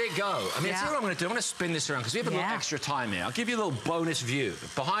 Look at it go. I mean, see what I'm going to do? I'm going to spin this around because we have a little extra time here. I'll give you a little bonus view,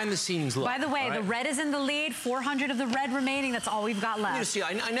 behind-the-scenes look. By the way, the red is in the lead, 400 of the red remaining. That's all we've got left. You see,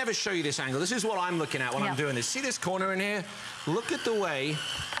 I never show you this angle. This is what I'm looking at when I'm doing this. See this corner in here? Look at the way,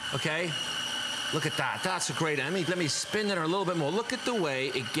 okay? Look at that. That's a great. Let me spin it a little bit more. Look at the way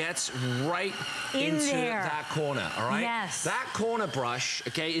it gets right into that corner, all right? Yes. That corner brush,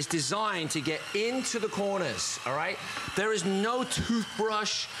 okay, is designed to get into the corners, all right? There is no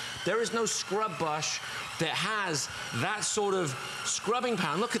toothbrush, there is no scrub brush that has that sort of scrubbing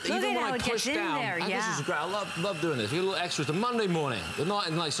power. Look at even when I push down. This is great. I love doing this. We get a little extra. It's a Monday morning. We're not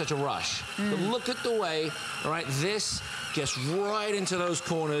in like such a rush. But look at the way, all right, this gets right into those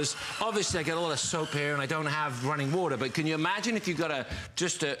corners. Obviously, I get a lot of soap here and I don't have running water, but can you imagine if you've got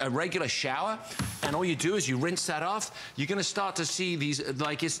just a regular shower and all you do is you rinse that off, you're gonna start to see these,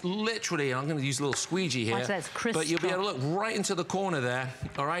 like it's literally, I'm gonna use a little squeegee here, but you'll be able to look right into the corner there,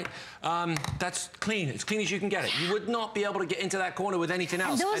 all right? That's clean, as clean as you can get it. You would not be able to get into that corner with anything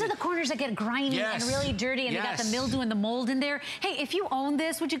else. And those are the corners that get grimy and really dirty and they got the mildew and the mold in there. Hey, if you own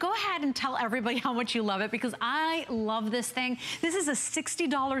this, would you go ahead and tell everybody how much you love it? Because I love this thing. This is a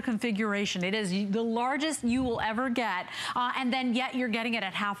 $60 configuration. It is the largest you will ever get. And then yet you're getting it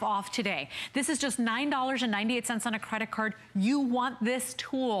at half off today. This is just $9.98 on a credit card. You want this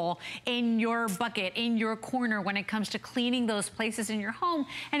tool in your bucket, in your corner when it comes to cleaning those places in your home.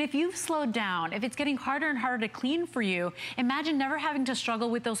 And if you've slowed down, if it's getting harder and harder to clean for you, imagine never having to struggle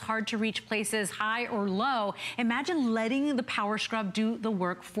with those hard to reach places, high or low. Imagine letting the Power Scrub do the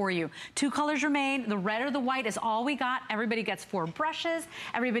work for you. 2 colors remain. The red or the white is all we got. Everybody gets 4 brushes.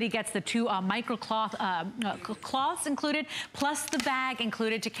 Everybody gets the 2 micro cloths included, plus the bag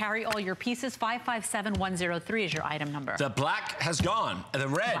included to carry all your pieces. 557103 is your item number. The black has gone. The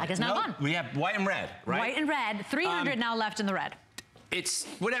red. Black is now gone. We have white and red, right? White and red. 300 now left in the red. It's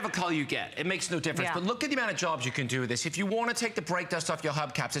whatever color you get. It makes no difference. But look at the amount of jobs you can do with this. If you want to take the brake dust off your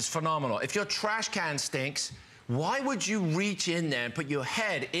hubcaps, it's phenomenal. If your trash can stinks, why would you reach in there and put your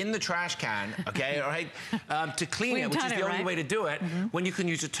head in the trash can, okay, all right, to clean it, which is the only way to do it, when you can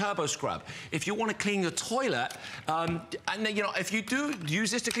use a turbo scrub. If you want to clean your toilet, and then, you know, if you do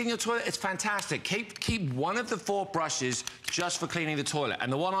use this to clean your toilet, it's fantastic. Keep one of the 4 brushes just for cleaning the toilet.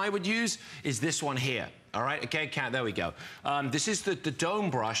 And the one I would use is this one here. all right? Okay, there we go. This is the dome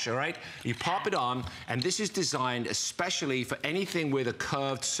brush, all right? You pop it on, and this is designed especially for anything with a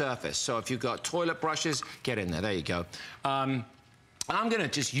curved surface. So if you've got toilet brushes, get in there you go. I'm gonna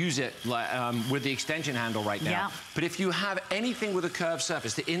just use it like, with the extension handle right now. Yeah. But if you have anything with a curved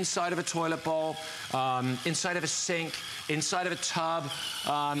surface, the inside of a toilet bowl, inside of a sink, inside of a tub,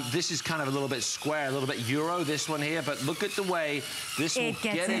 this is kind of a little bit square, a little bit Euro, this one here, but look at the way this will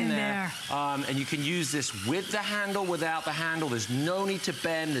get in there. And you can use this with the handle, without the handle. There's no need to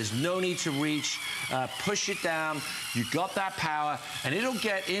bend, there's no need to reach. Push it down, you got that power, and it'll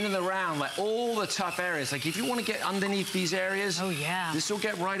get in and around like all the tough areas. Like if you want to get underneath these areas, oh yeah, this will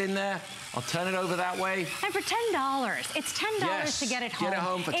get right in there. I'll turn it over that way. And for $10, it's $10 to get it home. Get it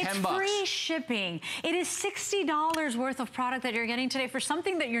home for $10. It's free shipping. It is $60 worth of product that you're getting today for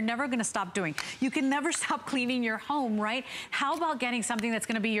something that you're never gonna stop doing. You can never stop cleaning your home, right? How about getting something that's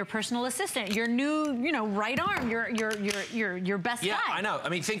gonna be your personal assistant, your new, you know, right arm, your best guy? Yeah, I know. I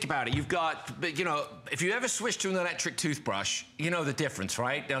mean, think about it. You've got, you know, if you ever switch to an electric toothbrush, you know the difference,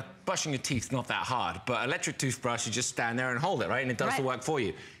 right? Now, brushing your teeth, not that hard, but electric toothbrush, you just stand there and hold it, right? And it does the work for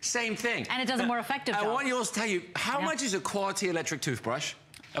you. Same thing. And it does a more effective job. I want to also tell you, how much is a quality electric toothbrush?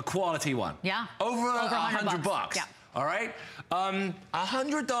 A quality one. Yeah. Over $100 bucks. Yeah. All right?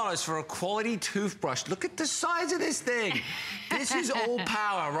 $100 for a quality toothbrush. Look at the size of this thing. This is all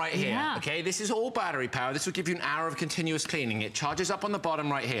power right here, okay? This is all battery power. This will give you an hour of continuous cleaning. It charges up on the bottom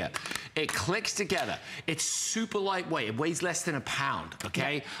right here. It clicks together. It's super lightweight. It weighs less than a pound,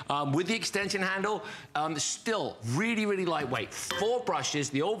 okay? With the extension handle, still really, really lightweight. 4 brushes,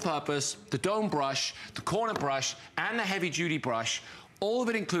 the all-purpose, the dome brush, the corner brush, and the heavy-duty brush. All of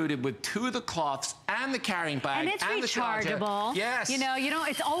it included with 2 of the cloths and the carrying bag and it's rechargeable. Yes. You know,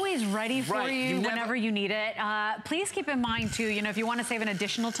 it's always ready for you whenever you need it. Please keep in mind too, you know, if you want to save an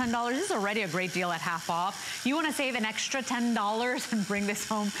additional $10, this is already a great deal at half off. You want to save an extra $10 and bring this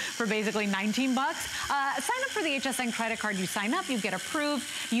home for basically 19 bucks. Sign up for the HSN credit card. You sign up, you get approved.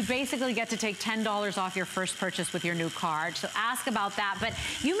 You basically get to take $10 off your first purchase with your new card. So ask about that. But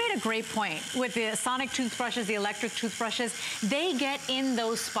you made a great point with the sonic toothbrushes, the electric toothbrushes. They get in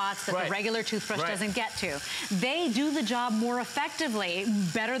those spots that the regular toothbrush doesn't get to. They do the job more effectively,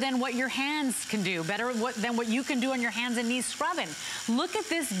 better than what your hands can do, better than what you can do on your hands and knees scrubbing. Look at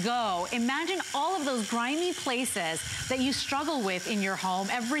this go. Imagine all of those grimy places that you struggle with in your home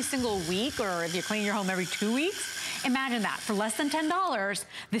every single week, or if you clean your home every 2 weeks. Imagine that. For less than $10,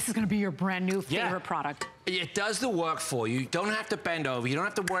 this is going to be your brand new favorite product. It does the work for you. You don't have to bend over. You don't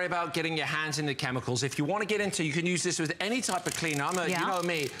have to worry about getting your hands in the chemicals. If you want to get into, you can use this with any type of cleaner. You know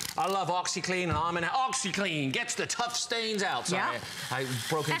me, I love OxyClean, and I'm in OxyClean. Gets the tough stains out. Sorry, I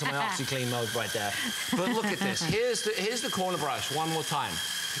broke into my OxyClean mode right there. But look at this. Here's the corner brush one more time.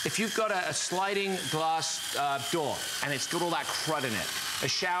 If you've got a sliding glass door and it's got all that crud in it, a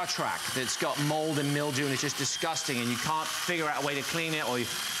shower track that's got mold and mildew and it's just disgusting and you can't figure out a way to clean it, or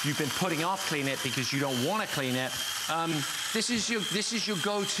you've been putting off cleaning it because you don't want to clean it, this is your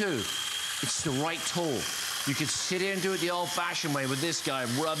go-to. It's the right tool. You could sit here and do it the old-fashioned way with this guy,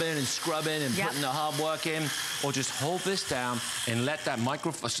 rubbing and scrubbing and putting the hard work in, or just hold this down and let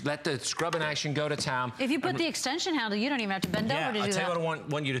the scrubbing action go to town. If you put the extension handle, you don't even have to bend over to do that. I'll tell you what I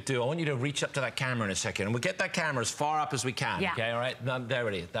want you to do. I want you to reach up to that camera in a second, and we'll get that camera as far up as we can, okay, all right? There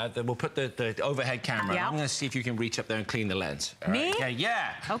it is. We'll put the overhead camera. I'm going to see if you can reach up there and clean the lens. Me? Okay,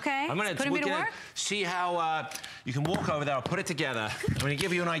 yeah. Okay, putting me to work? See how you can walk over there. I'll put it together. I'm going to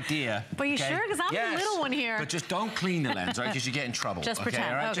give you an idea. But you sure? Because I'm the little one here. But just don't clean the lens, right? Because you get in trouble. Just pretend.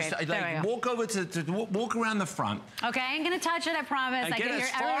 All right? Okay, just there we go. walk over walk around the front. Okay, I ain't gonna touch it. I promise. And I get can as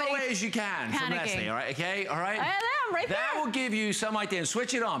hear far away as you can from Leslie. All right? Okay. All right. I'm right there. That will give you some idea.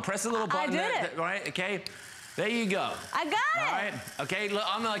 Switch it on. Press the little button. I did it. Right. Okay. There you go. I got it. All right. Okay. Look,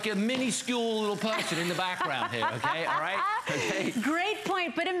 I'm like a minuscule little person in the background here. Okay. All right. Okay. Great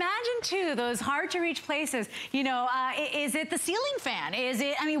point. But imagine too those hard to reach places. You know, is it the ceiling fan? Is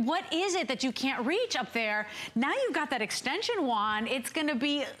it? I mean, what is it that you can't reach up there? Now you've got that extension wand. It's gonna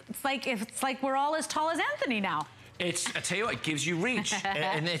be. It's like we're all as tall as Anthony now. I tell you what, it gives you reach,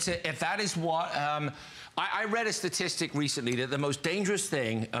 and if that is what. I read a statistic recently that the most dangerous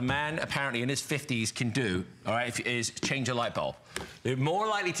thing a man apparently in his 50s can do, all right, is change a light bulb. They're more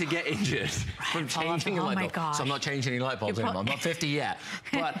likely to get injured from changing a light bulb. Gosh. So I'm not changing any light bulbs anymore. I'm not 50 yet.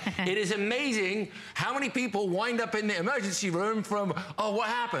 But it is amazing how many people wind up in the emergency room from, oh, what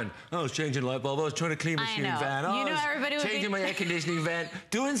happened? Oh, I was changing a light bulb. I was trying to clean my ceiling fan. You know, everybody would changing my air conditioning vent.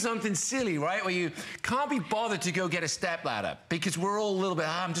 Doing something silly, right? Where you can't be bothered to go get a step ladder because we're all a little bit,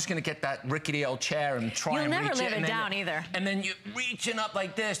 I'm just going to get that rickety old chair and try try and reach it. You'll never live it down either. And then you're reaching up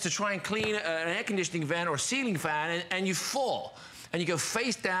like this to try and clean an air conditioning vent or a ceiling fan, and you fall. And you go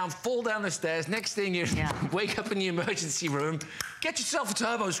face down, fall down the stairs. Next thing you wake up in the emergency room, get yourself a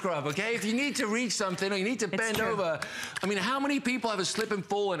turbo scrub, okay? If you need to reach something or you need to bend over. I mean, how many people have a slip and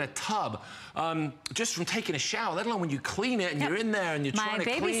fall in a tub just from taking a shower, let alone when you clean it and you're in there and you're trying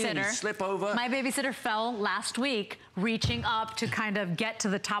to clean and you slip over? My babysitter fell last week reaching up to kind of get to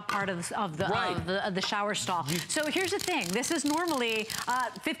the top part of the shower stall. So here's the thing. This is normally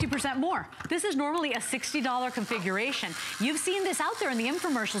 50% more. This is normally a $60 configuration. You've seen this out there in the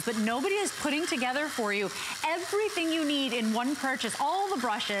infomercials, but nobody is putting together for you everything you need in one purchase. All the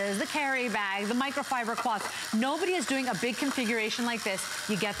brushes, the carry bag, the microfiber cloth. Nobody is doing a big configuration like this.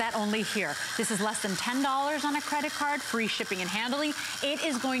 You get that only here. This is less than $10 on a credit card, free shipping and handling. It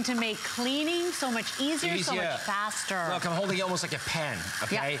is going to make cleaning so much easier. So much faster. Look, I'm holding it almost like a pen,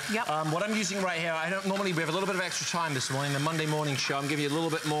 okay? What I'm using right here, I don't normally, we have a little bit of extra time this morning, the Monday morning show. I'm giving you a little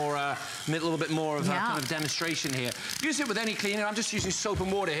bit more of a kind of demonstration here. Use it with any cleaner. I'm just using soap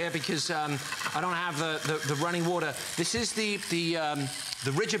and water here because I don't have the running water. This is the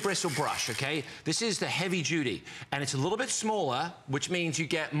rigid bristle brush, okay? This is the heavy duty, and it's a little bit smaller, which means you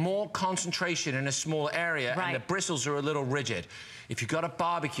get more concentration in a small area, and the bristles are a little rigid. If you've got a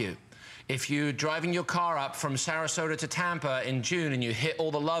barbecue, if you're driving your car up from Sarasota to Tampa in June and you hit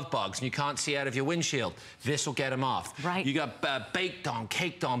all the love bugs and you can't see out of your windshield, this will get them off. You got baked on,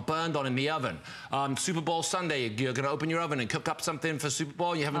 caked on, burned on in the oven. Super Bowl Sunday, you're going to open your oven and cook up something for Super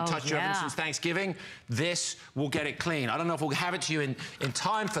Bowl. You haven't touched your oven since Thanksgiving. This will get it clean. I don't know if we'll have it to you in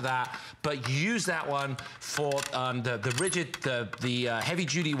time for that, but use that one for the rigid, the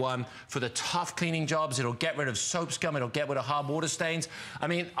heavy-duty one for the tough cleaning jobs. It'll get rid of soap scum. It'll get rid of hard water stains. I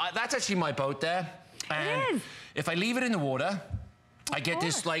mean, that's actually my boat there, and if I leave it in the water, I get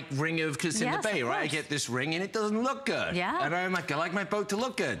this like ring of, because it's in the bay, right? I get this ring and it doesn't look good. And I'm like, I like my boat to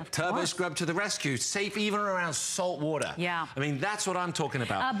look good. Turbo scrub to the rescue. Safe even around salt water. I mean, that's what I'm talking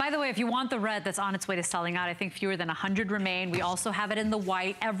about. By the way, if you want the red that's on its way to selling out, I think fewer than 100 remain. We also have it in the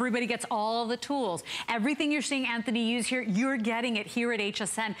white. Everybody gets all the tools. Everything you're seeing Anthony use here, you're getting it here at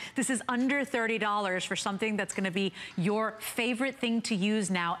HSN. This is under $30 for something that's going to be your favorite thing to use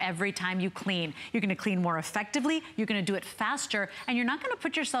now every time you clean. You're going to clean more effectively. You're going to do it faster. And you're not going to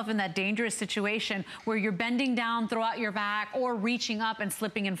put yourself in that dangerous situation where you're bending down, throw out your back, or reaching up and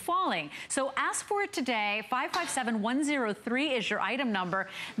slipping and falling. So ask for it today. 557103 is your item number.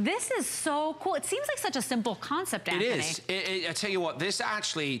 This is so cool. It seems like such a simple concept, Anthony. It is. I tell you what, this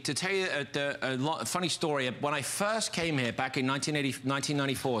actually, to tell you a funny story, when I first came here back in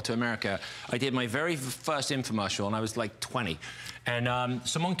 1994 to America, I did my very first infomercial, and I was like 20. And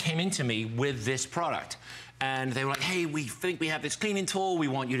someone came into me with this product. And they were like, hey, we think we have this cleaning tool. We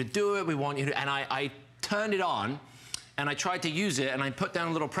want you to do it. We want you to... And I turned it on, and I tried to use it, and I put down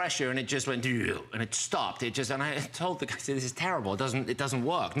a little pressure, and it just went... And it stopped. And I told the guy, this is terrible. It doesn't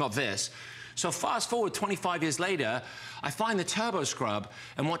work. Not this. So fast forward 25 years later, I find the turbo scrub,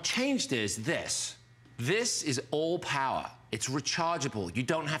 and what changed is this. This is all power. It's rechargeable. You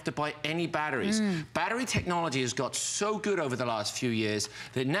don't have to buy any batteries. Battery technology has got so good over the last few years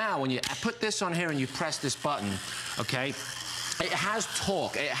that now when you put this on here and you press this button, okay, it has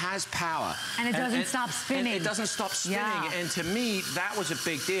torque, it has power. And it doesn't stop spinning. It doesn't stop spinning. And to me, that was a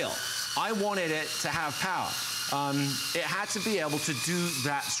big deal. I wanted it to have power. It had to be able to do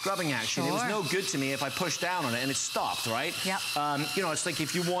that scrubbing action. It was no good to me if I pushed down on it and it stopped, right? You know, it's like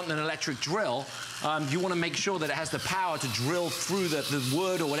if you want an electric drill, you want to make sure that it has the power to drill through the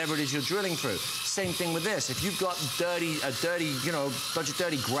wood or whatever it is you're drilling through. Same thing with this. If you've got a dirty, you know, bunch of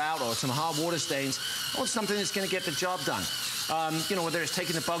dirty grout or some hard water stains, or something that's going to get the job done. You know, whether it's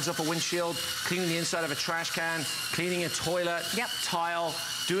taking the bugs off a windshield, cleaning the inside of a trash can, cleaning a toilet, tile,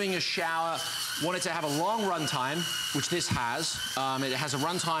 doing a shower. Want it to have a long run time, which this has. It has a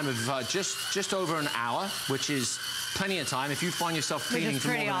run time of just over an hour, which is plenty of time. If you find yourself cleaning for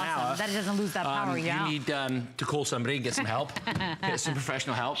more than an hour, that it doesn't lose that power. You need to call somebody and get some help, get some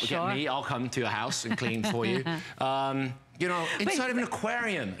professional help. Get me. I'll come to your house and clean for you. You know, inside of an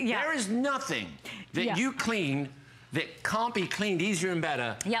aquarium, there is nothing that you clean that can't be cleaned easier and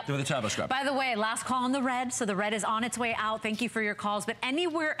better than with a turbo scrub. By the way, last call on the red, so the red is on its way out. Thank you for your calls. But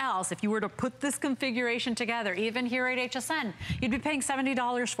anywhere else, if you were to put this configuration together, even here at HSN, you'd be paying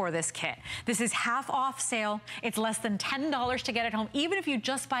 $70 for this kit. This is half off sale. It's less than $10 to get it home, even if you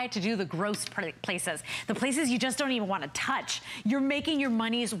just buy it to do the gross places. The places you just don't even want to touch. You're making your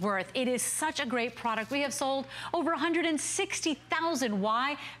money's worth. It is such a great product. We have sold over 160,000.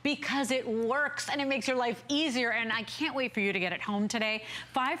 Why? Because it works and it makes your life easier. And I can't wait for you to get it home today.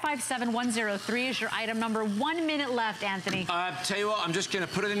 557103 is your item number. 1 minute left, Anthony. Tell you what, I'm just going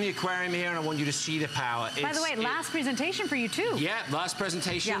to put it in the aquarium here, and I want you to see the power. By the way, last presentation for you, too. Yeah, last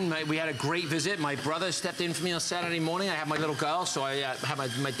presentation. Yeah. We had a great visit. My brother stepped in for me on Saturday morning. I had my little girl, so I had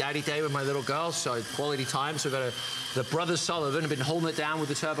my daddy day with my little girl, so quality time. So we've got the Brothers Sullivan have been holding it down with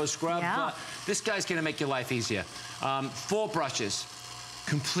the Turbo Scrub. Yeah. But this guy's going to make your life easier. 4 brushes,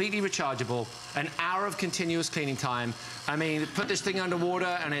 completely rechargeable, an hour of continuous cleaning time. I mean, put this thing underwater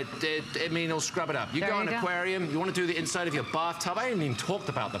and it'll scrub it up. You go in an aquarium, you want to do the inside of your bathtub. I haven't even talked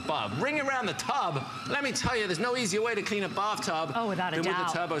about the bath. Ring around the tub. Let me tell you, there's no easier way to clean a bathtub than with the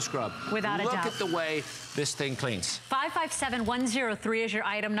Turbo Scrub. Without a doubt. Look at the way this thing cleans. 557103 is your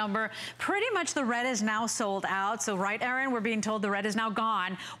item number. Pretty much the red is now sold out. So right, Erin, we're being told the red is now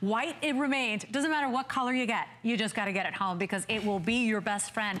gone. White, it remains. Doesn't matter what color you get. You just got to get it home because it will be your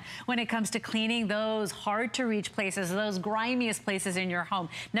best friend when it comes to cleaning those hard to reach places, those grimiest places in your home.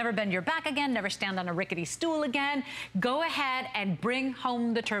 Never bend your back again, never stand on a rickety stool again. Go ahead and bring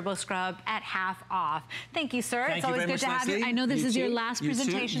home the Turbo Scrub at half off. Thank you, sir. It's always good to have you. I know this is your last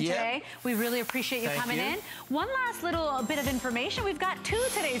presentation today. We really appreciate you coming in. One last little bit of information. We've got 2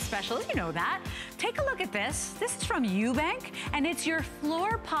 today's specials. You know that. Take a look at this. This is from Eubank, and it's your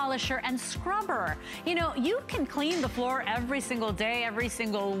floor polisher and scrubber. You know, you can clean the floor every single day, every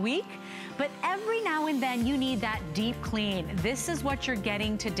single week, but every now and then you need that deep clean. This is what you're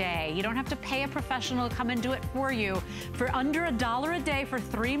getting today. You don't have to pay a professional to come and do it for you. For under $1 a day for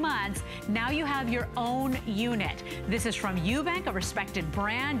 3 months, now you have your own unit. This is from Eubank, a respected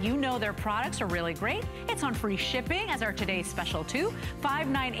brand. You know their products are really great. It's on free shipping as our today's special too.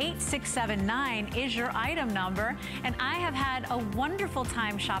 598679 is your item number. And I have had a wonderful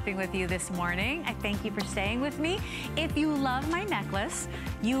time shopping with you this morning. I thank you for staying with me. If you love my necklace,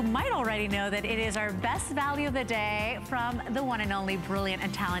 you might already know that it is our best value of the day from the one and only brilliant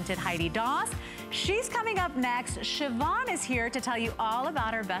and talented Heidi Daus. She's coming up next. Siobhan is here to tell you all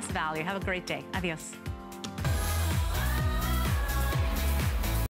about her best value. Have a great day. Adios.